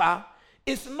leper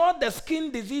is not the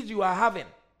skin disease you are having.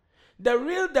 The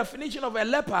real definition of a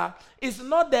leper is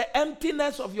not the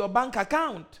emptiness of your bank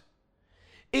account.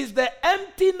 It's the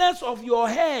emptiness of your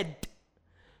head.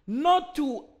 Not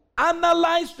to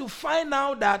analyze to find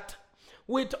out that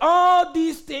with all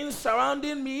these things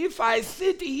surrounding me, if I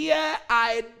sit here,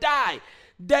 I die.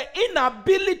 The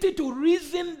inability to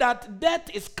reason that death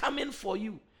is coming for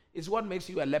you is what makes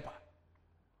you a leper.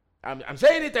 I'm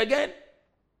saying it again.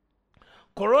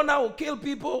 Corona will kill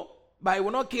people, but it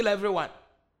will not kill everyone.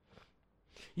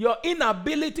 Your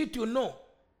inability to know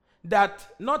that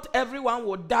not everyone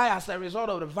will die as a result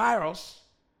of the virus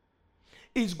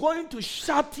is going to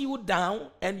shut you down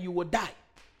and you will die.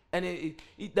 And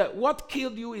what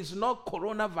killed you is not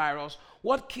coronavirus.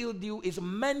 What killed you is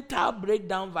mental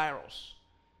breakdown virus.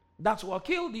 That's what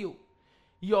killed you.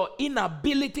 Your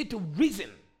inability to reason,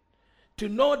 to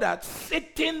know that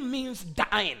sitting means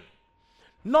dying.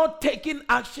 Not taking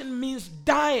action means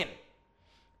dying.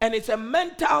 And it's a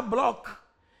mental block.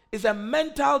 It's a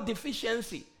mental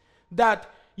deficiency that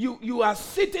you are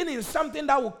sitting in something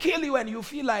that will kill you and you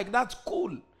feel like that's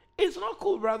cool. It's not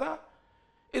cool, brother.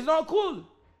 It's not cool.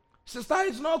 Sister,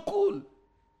 it's not cool.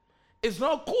 It's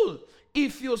not cool.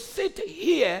 If you sit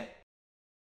here,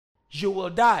 you will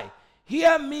die.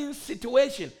 Here means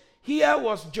situation. Here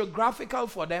was geographical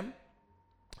for them.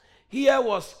 Here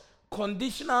was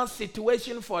conditional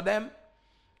situation for them.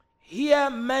 Here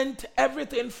meant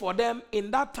everything for them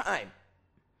in that time.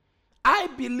 I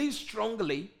believe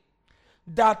strongly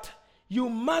that you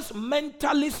must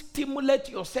mentally stimulate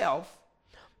yourself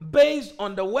based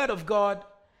on the Word of God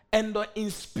and the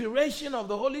inspiration of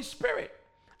the Holy Spirit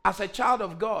as a child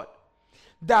of God,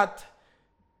 that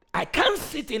I can't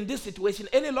sit in this situation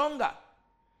any longer.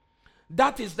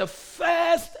 That is the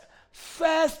first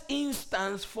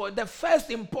instance, for the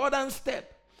first important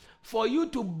step for you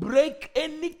to break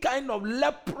any kind of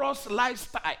leprous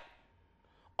lifestyle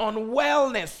on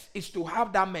wellness, is to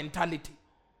have that mentality.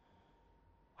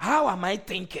 How am I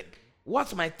thinking?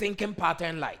 What's my thinking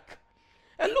pattern like?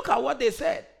 And look at what they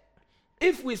said.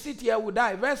 If we sit here, we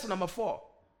die. Verse number 4.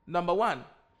 Number 1.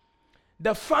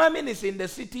 The famine is in the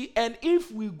city, and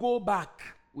if we go back,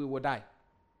 we will die.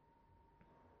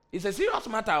 It's a serious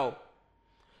matter.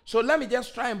 So let me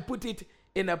just try and put it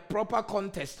in a proper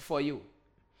context for you.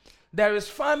 There is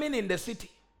famine in the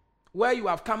city where you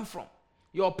have come from,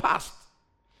 your past.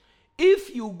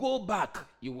 If you go back,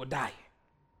 you will die.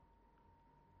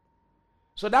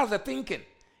 So that's the thinking.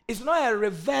 It's not a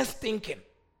reverse thinking.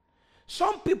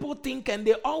 Some people think, and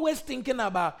they're always thinking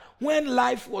about when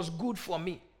life was good for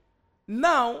me.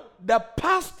 Now, the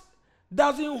past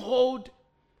doesn't hold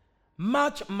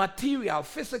much material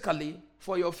physically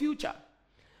for your future.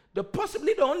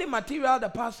 Possibly the only material the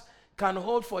past can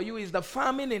hold for you is the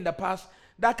famine in the past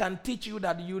that can teach you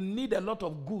that you need a lot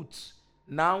of goods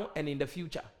now and in the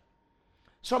future.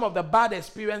 Some of the bad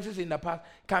experiences in the past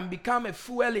can become a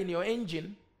fuel in your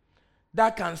engine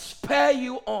that can spur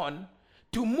you on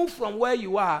to move from where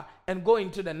you are and go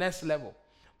into the next level.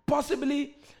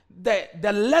 Possibly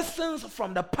the lessons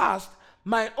from the past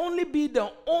might only be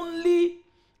the only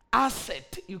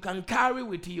asset you can carry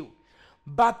with you.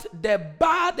 But the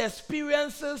bad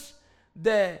experiences,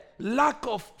 the lack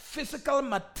of physical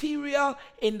material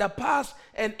in the past,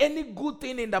 and any good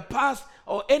thing in the past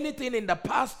or anything in the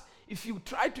past, if you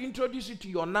try to introduce it to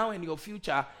your now and your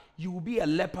future, you will be a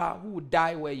leper who will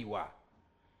die where you are.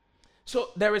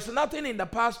 So there is nothing in the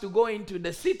past to go into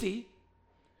the city.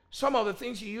 Some of the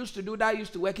things you used to do that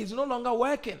used to work is no longer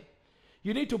working.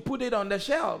 You need to put it on the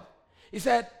shelf. He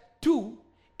said, 2,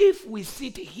 if we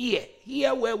sit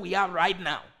here where we are right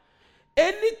now,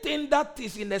 anything that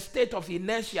is in a state of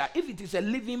inertia, if it is a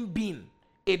living being,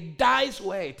 it dies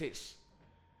where it is.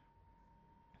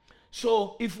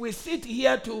 So if we sit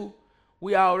here too,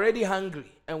 we are already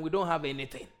hungry and we don't have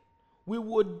anything. We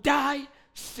would die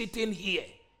sitting here.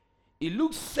 It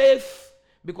looks safe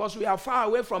because we are far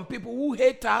away from people who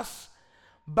hate us,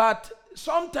 but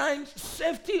sometimes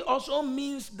safety also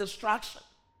means distraction.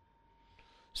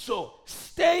 So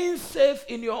staying safe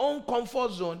in your own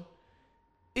comfort zone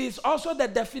is also the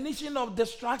definition of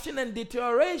distraction and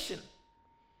deterioration.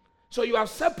 So you have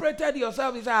separated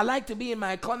yourself. You say, I like to be in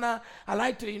my corner. I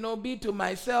like to, be to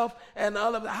myself and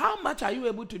all of that. How much are you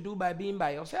able to do by being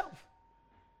by yourself?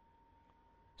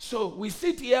 So we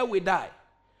sit here, we die.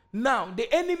 Now, the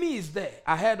enemy is there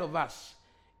ahead of us.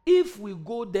 If we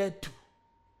go there too,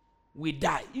 we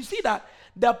die. You see that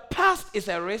the past is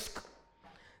a risk.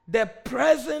 The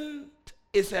present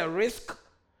is a risk.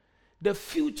 The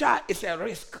future is a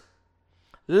risk.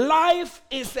 Life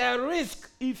is a risk.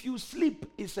 If you sleep,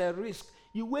 it's a risk.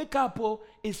 You wake up,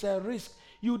 it's a risk.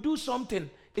 You do something,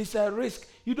 it's a risk.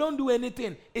 You don't do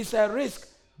anything, it's a risk.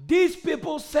 These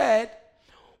people said,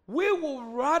 we will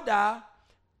rather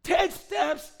take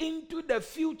steps into the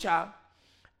future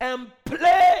and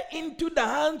play into the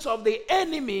hands of the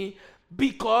enemy,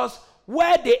 because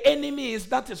where the enemy is,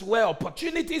 that is where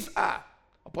opportunities are.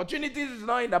 Opportunities is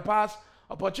not in the past.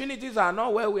 Opportunities are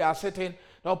not where we are sitting.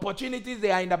 The opportunities, they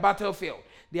are in the battlefield.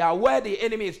 They are where the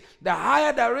enemy is. The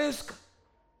higher the risk,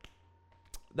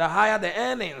 the higher the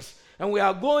earnings. And we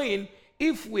are going,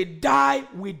 if we die,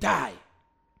 we die.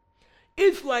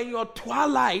 If you are in your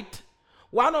twilight,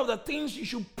 one of the things you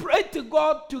should pray to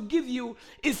God to give you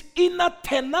is inner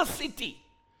tenacity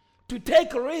to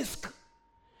take risk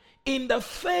in the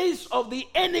face of the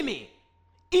enemy.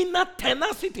 Inner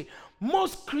tenacity.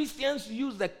 Most Christians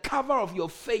use the cover of your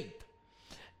faith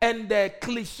and the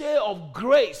cliche of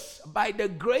grace, by the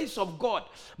grace of God,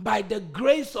 by the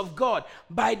grace of God,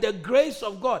 by the grace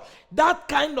of God. That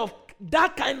kind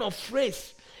of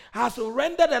phrase has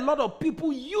rendered a lot of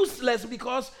people useless,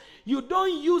 because you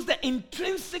don't use the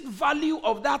intrinsic value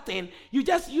of that thing. You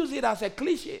just use it as a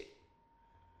cliche.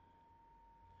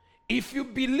 If you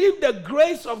believe the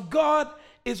grace of God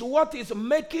is what is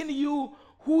making you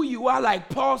who you are, like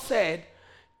Paul said,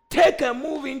 take a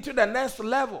move into the next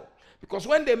level. Because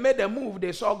when they made the move,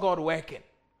 they saw God working.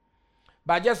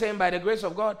 By just saying, by the grace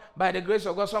of God,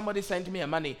 somebody sent me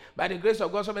money. By the grace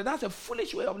of God, that's a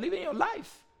foolish way of living your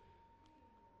life.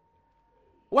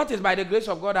 What is by the grace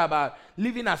of God about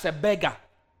living as a beggar?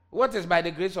 What is by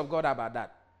the grace of God about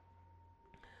that?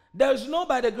 There is no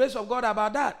by the grace of God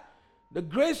about that. The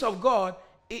grace of God,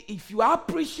 if you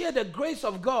appreciate the grace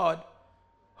of God,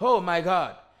 oh my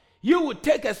God, you would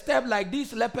take a step like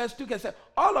these lepers took a step.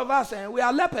 All of us, we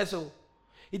are lepers. So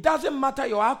it doesn't matter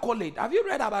your accolade. Have you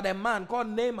read about a man called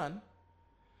Naaman?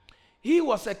 He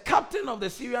was a captain of the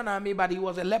Syrian army, but he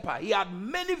was a leper. He had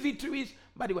many victories,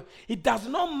 but it does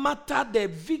not matter the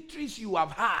victories you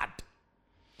have had.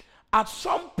 At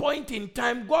some point in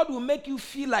time, God will make you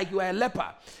feel like you are a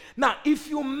leper. Now, if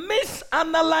you miss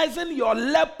analyzing your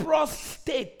leprous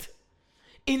state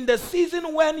in the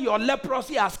season when your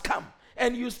leprosy has come,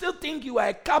 and you still think you are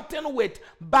a captain with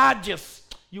badges,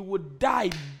 you would die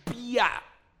bare.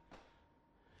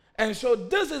 And so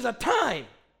this is a time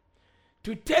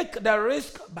to take the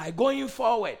risk by going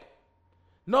forward,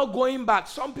 not going back.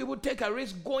 Some people take a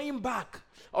risk going back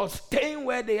or staying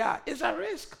where they are. It's a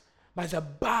risk, but it's a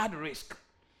bad risk.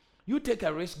 You take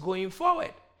a risk going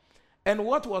forward. And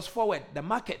what was forward? The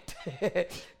market.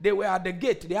 They were at the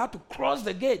gate. They had to cross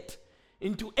the gate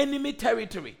into enemy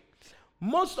territory.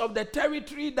 Most of the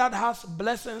territory that has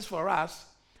blessings for us,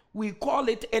 we call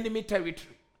it enemy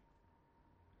territory.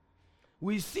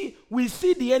 We see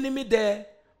the enemy there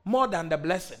more than the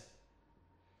blessing.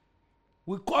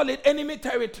 We call it enemy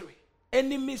territory,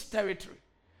 enemy's territory.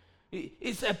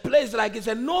 It's a place like it's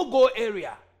a no-go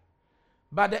area.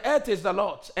 But the earth is the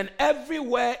Lord's, and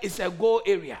everywhere is a go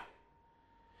area.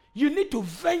 You need to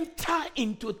venture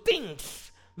into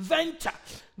things. Venture.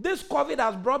 This COVID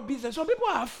has brought business. Some people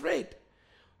are afraid.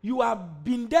 You have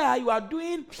been there, you are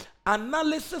doing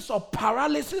analysis or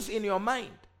paralysis in your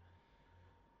mind.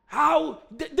 How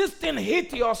this thing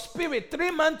hit your spirit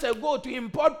 3 months ago to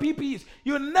import PPEs.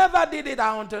 You never did it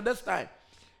until this time.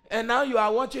 And now you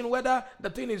are watching whether the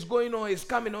thing is going or is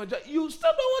coming or you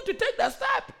still don't want to take the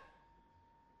step.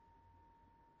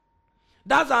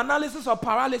 That's the analysis of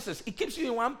paralysis. It keeps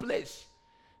you in one place.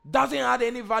 Doesn't add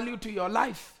any value to your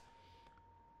life.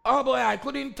 Oh boy, I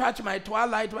couldn't touch my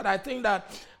twilight, but I think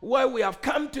that where we have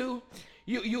come to,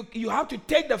 you have to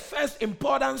take the first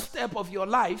important step of your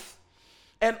life.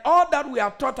 And all that we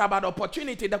have taught about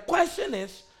opportunity, the question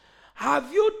is,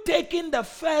 have you taken the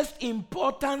first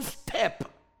important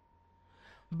step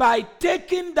by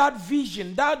taking that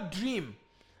vision, that dream,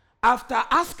 after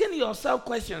asking yourself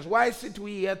questions? Why sit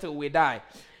we here till we die?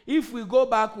 If we go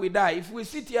back, we die. If we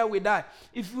sit here, we die.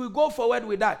 If we go forward,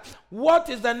 we die. What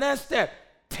is the next step?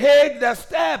 Take the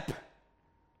step.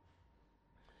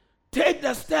 Take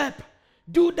the step.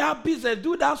 Do that business.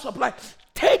 Do that supply.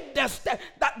 Take the step.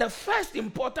 That the first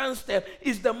important step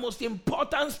is the most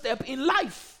important step in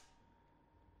life.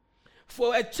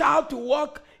 For a child to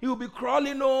walk, he will be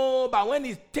crawling, but when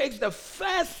he takes the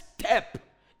first step,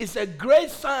 it's a great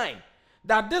sign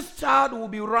that this child will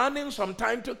be running some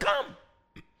time to come.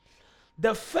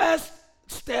 The first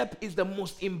step is the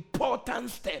most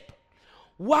important step.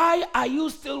 Why are you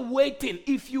still waiting?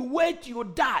 If you wait, you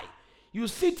die. You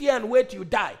sit here and wait, you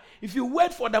die. If you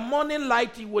wait for the morning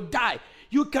light, you will die.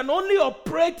 You can only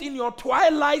operate in your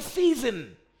twilight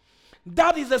season.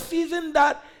 That is a season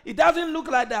that it doesn't look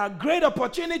like there are great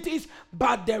opportunities,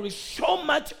 but there is so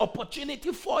much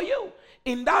opportunity for you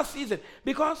in that season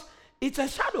because it's a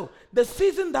shadow. The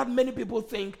season that many people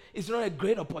think is not a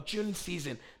great opportune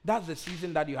season, that's the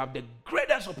season that you have the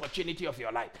greatest opportunity of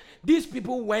your life. These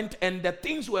people went and the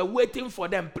things were waiting for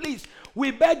them. Please,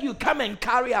 we beg you, come and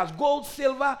carry us gold,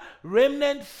 silver,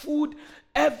 remnant, food,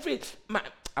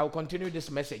 I'll continue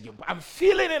this message. I'm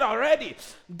feeling it already.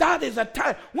 That is a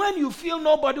time when you feel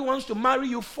nobody wants to marry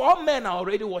you. 4 men are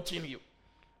already watching you.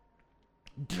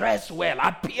 Dress well,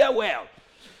 appear well,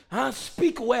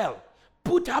 speak well,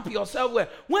 put up yourself well.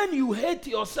 When you hate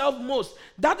yourself most,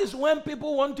 that is when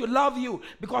people want to love you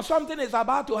because something is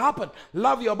about to happen.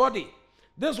 Love your body.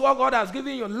 This is what God has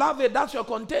given you. Love it. That's your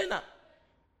container.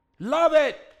 Love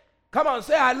it. Come on,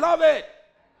 say, I love it.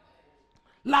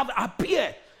 Love,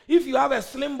 appear. If you have a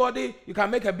slim body, you can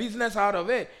make a business out of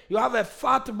it. You have a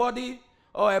fat body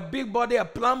or a big body, a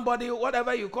plump body,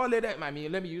 whatever you call it. I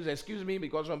mean, let me use excuse me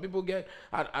because some people get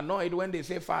annoyed when they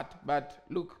say fat. But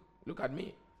look at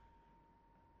me.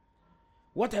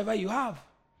 Whatever you have,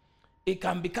 it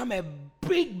can become a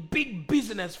big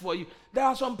business for you. There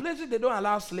are some places they don't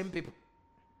allow slim people.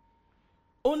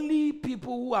 Only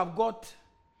people who have got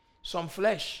some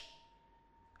flesh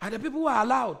are the people who are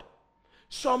allowed.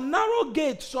 Some narrow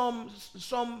gates,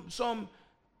 some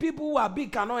people who are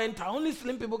big cannot enter. Only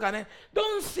slim people can enter.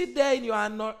 Don't sit there in your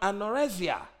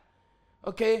anorexia,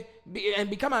 okay, and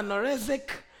become anorexic,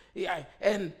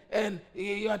 and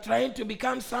you are trying to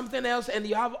become something else, and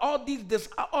you have all these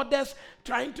disorders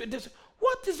trying to this.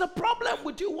 What is the problem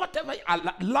with you? Whatever,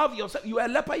 love yourself. You are a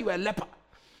leper. You are a leper.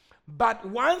 But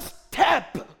one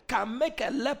step can make a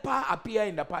leper appear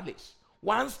in the palace.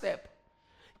 One step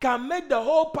can make the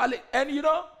whole palace. And you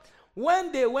know,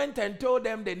 when they went and told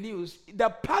them the news, the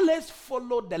palace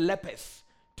followed the lepers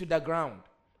to the ground.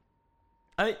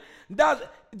 I mean,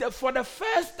 for the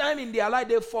first time in their life,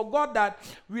 they forgot that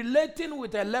relating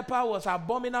with a leper was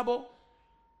abominable,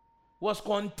 was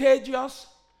contagious,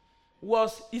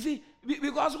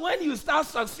 because when you start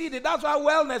succeeding, that's why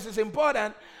wellness is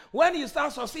important. When you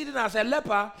start succeeding as a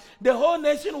leper, the whole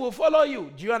nation will follow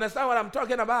you. Do you understand what I'm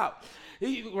talking about?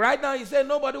 Right now, he said,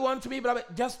 nobody wants me,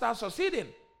 but just start succeeding.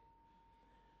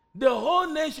 The whole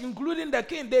nation, including the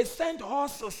king, they sent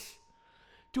horses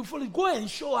to follow. Go and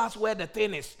show us where the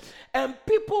thing is. And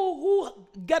people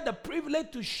who get the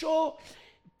privilege to show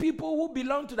people who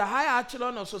belong to the higher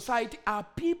echelon of society are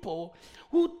people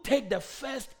who take the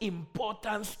first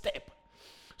important step.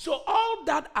 So all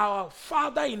that our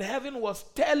Father in heaven was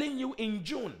telling you in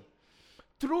June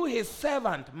through his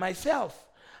servant, myself,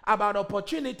 about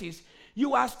opportunities,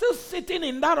 you are still sitting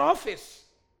in that office.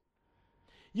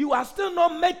 You are still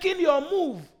not making your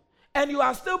move. And you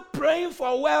are still praying for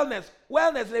wellness.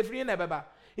 Wellness,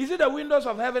 is it the windows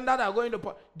of heaven that are going to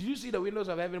pour? Do you see the windows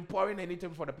of heaven pouring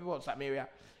anything for the people of Samaria?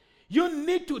 You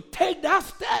need to take that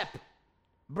step.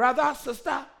 Brother,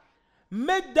 sister,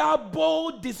 make that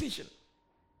bold decision.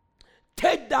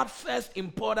 Take that first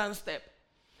important step.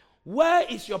 Where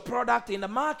is your product in the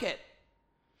market?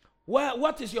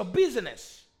 What is your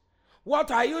business? What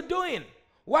are you doing?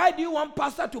 Why do you want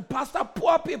pastor to pastor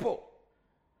poor people?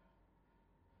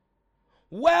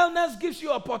 Wellness gives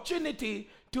you opportunity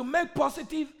to make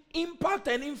positive impact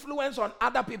and influence on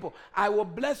other people. I will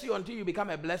bless you until you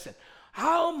become a blessing.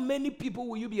 How many people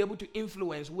will you be able to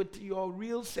influence with your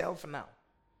real self now?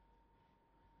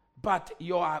 But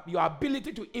your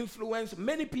ability to influence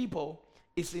many people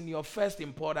is in your first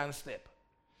important step.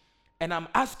 And I'm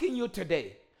asking you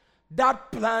today,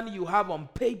 that plan you have on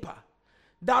paper,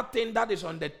 that thing that is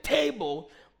on the table,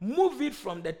 move it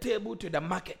from the table to the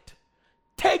market.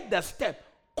 Take the step.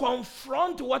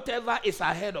 Confront whatever is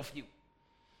ahead of you.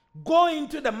 Go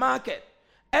into the market.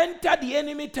 Enter the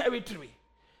enemy territory.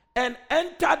 And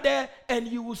enter there, and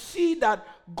you will see that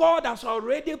God has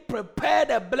already prepared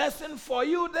a blessing for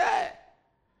you there.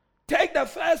 Take the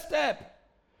first step.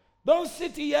 Don't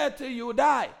sit here till you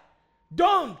die.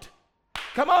 Don't.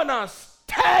 Come on now.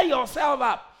 Stir yourself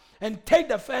up and take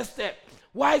the first step.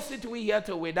 Why sit we here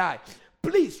till we die?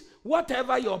 Please,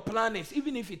 whatever your plan is,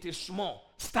 even if it is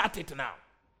small, start it now.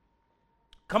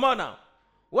 Come on now.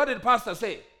 What did the pastor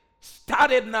say?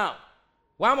 Start it now.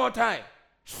 One more time.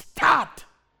 Start.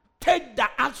 Take the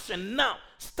action now.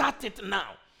 Start it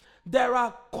now. There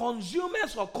are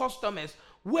consumers or customers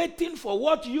waiting for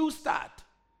what you start.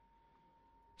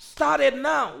 Start it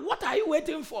now. What are you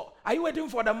waiting for? Are you waiting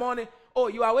for the money? Oh,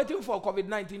 you are waiting for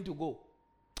COVID-19 to go.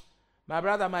 My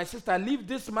brother, my sister, leave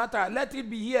this matter. Let it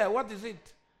be here. What is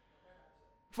it?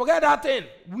 Forget that thing.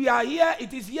 We are here.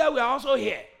 It is here. We are also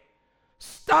here.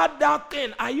 Start that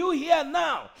thing. Are you here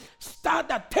now? Start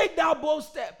that. Take that bold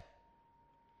step.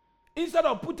 Instead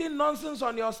of putting nonsense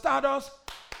on your status,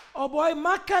 oh boy,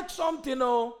 market something,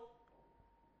 oh.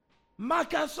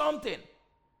 Market something.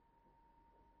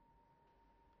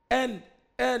 And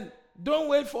don't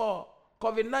wait for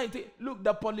COVID-19. Look,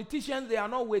 the politicians, they are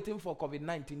not waiting for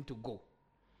COVID-19 to go.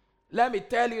 Let me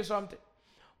tell you something.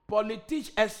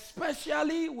 Politicians,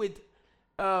 especially with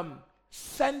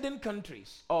sending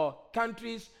countries or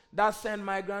countries that send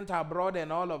migrants abroad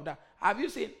and all of that. Have you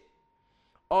seen?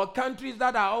 Or countries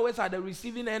that are always at the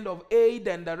receiving end of aid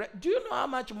and do you know how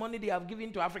much money they have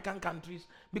given to African countries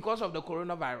because of the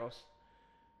coronavirus?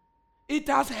 It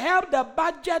has helped the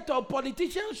budget of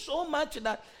politicians so much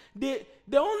that the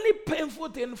only painful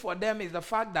thing for them is the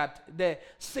fact that the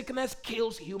sickness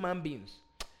kills human beings.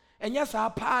 And yes,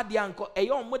 why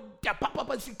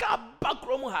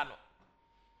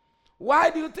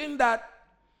do you think that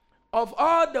of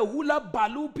all the hula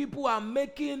baloo people are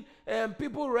making,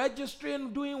 people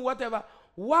registering, doing whatever,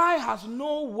 why has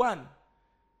no one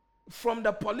from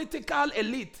the political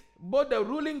elite, both the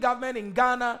ruling government in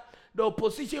Ghana, the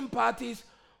opposition parties,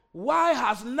 why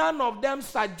has none of them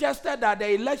suggested that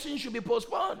the election should be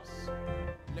postponed?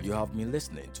 You have been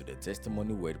listening to the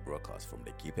Testimony Word broadcast from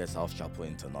the Keepers House Chapel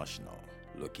International,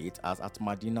 located at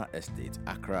Madina Estate,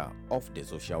 Accra, off the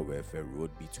Social Welfare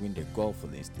Road between the Gulf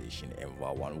Filling Station and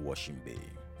Vawan Washing Bay.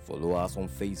 Follow us on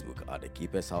Facebook at the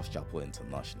Keepers House Chapel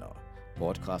International,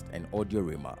 podcast and audio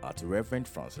rema at Reverend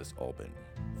Francis Alban.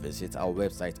 Visit our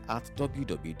website at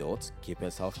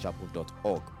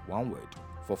www.keepershousechapel.org, one word.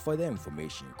 For further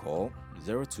information, call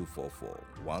 0244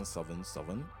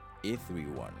 177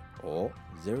 831 or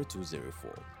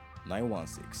 0204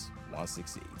 916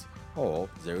 168 or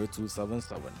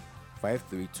 0277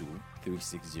 532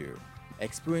 360.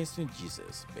 Experiencing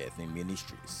Jesus Birthing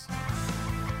Ministries.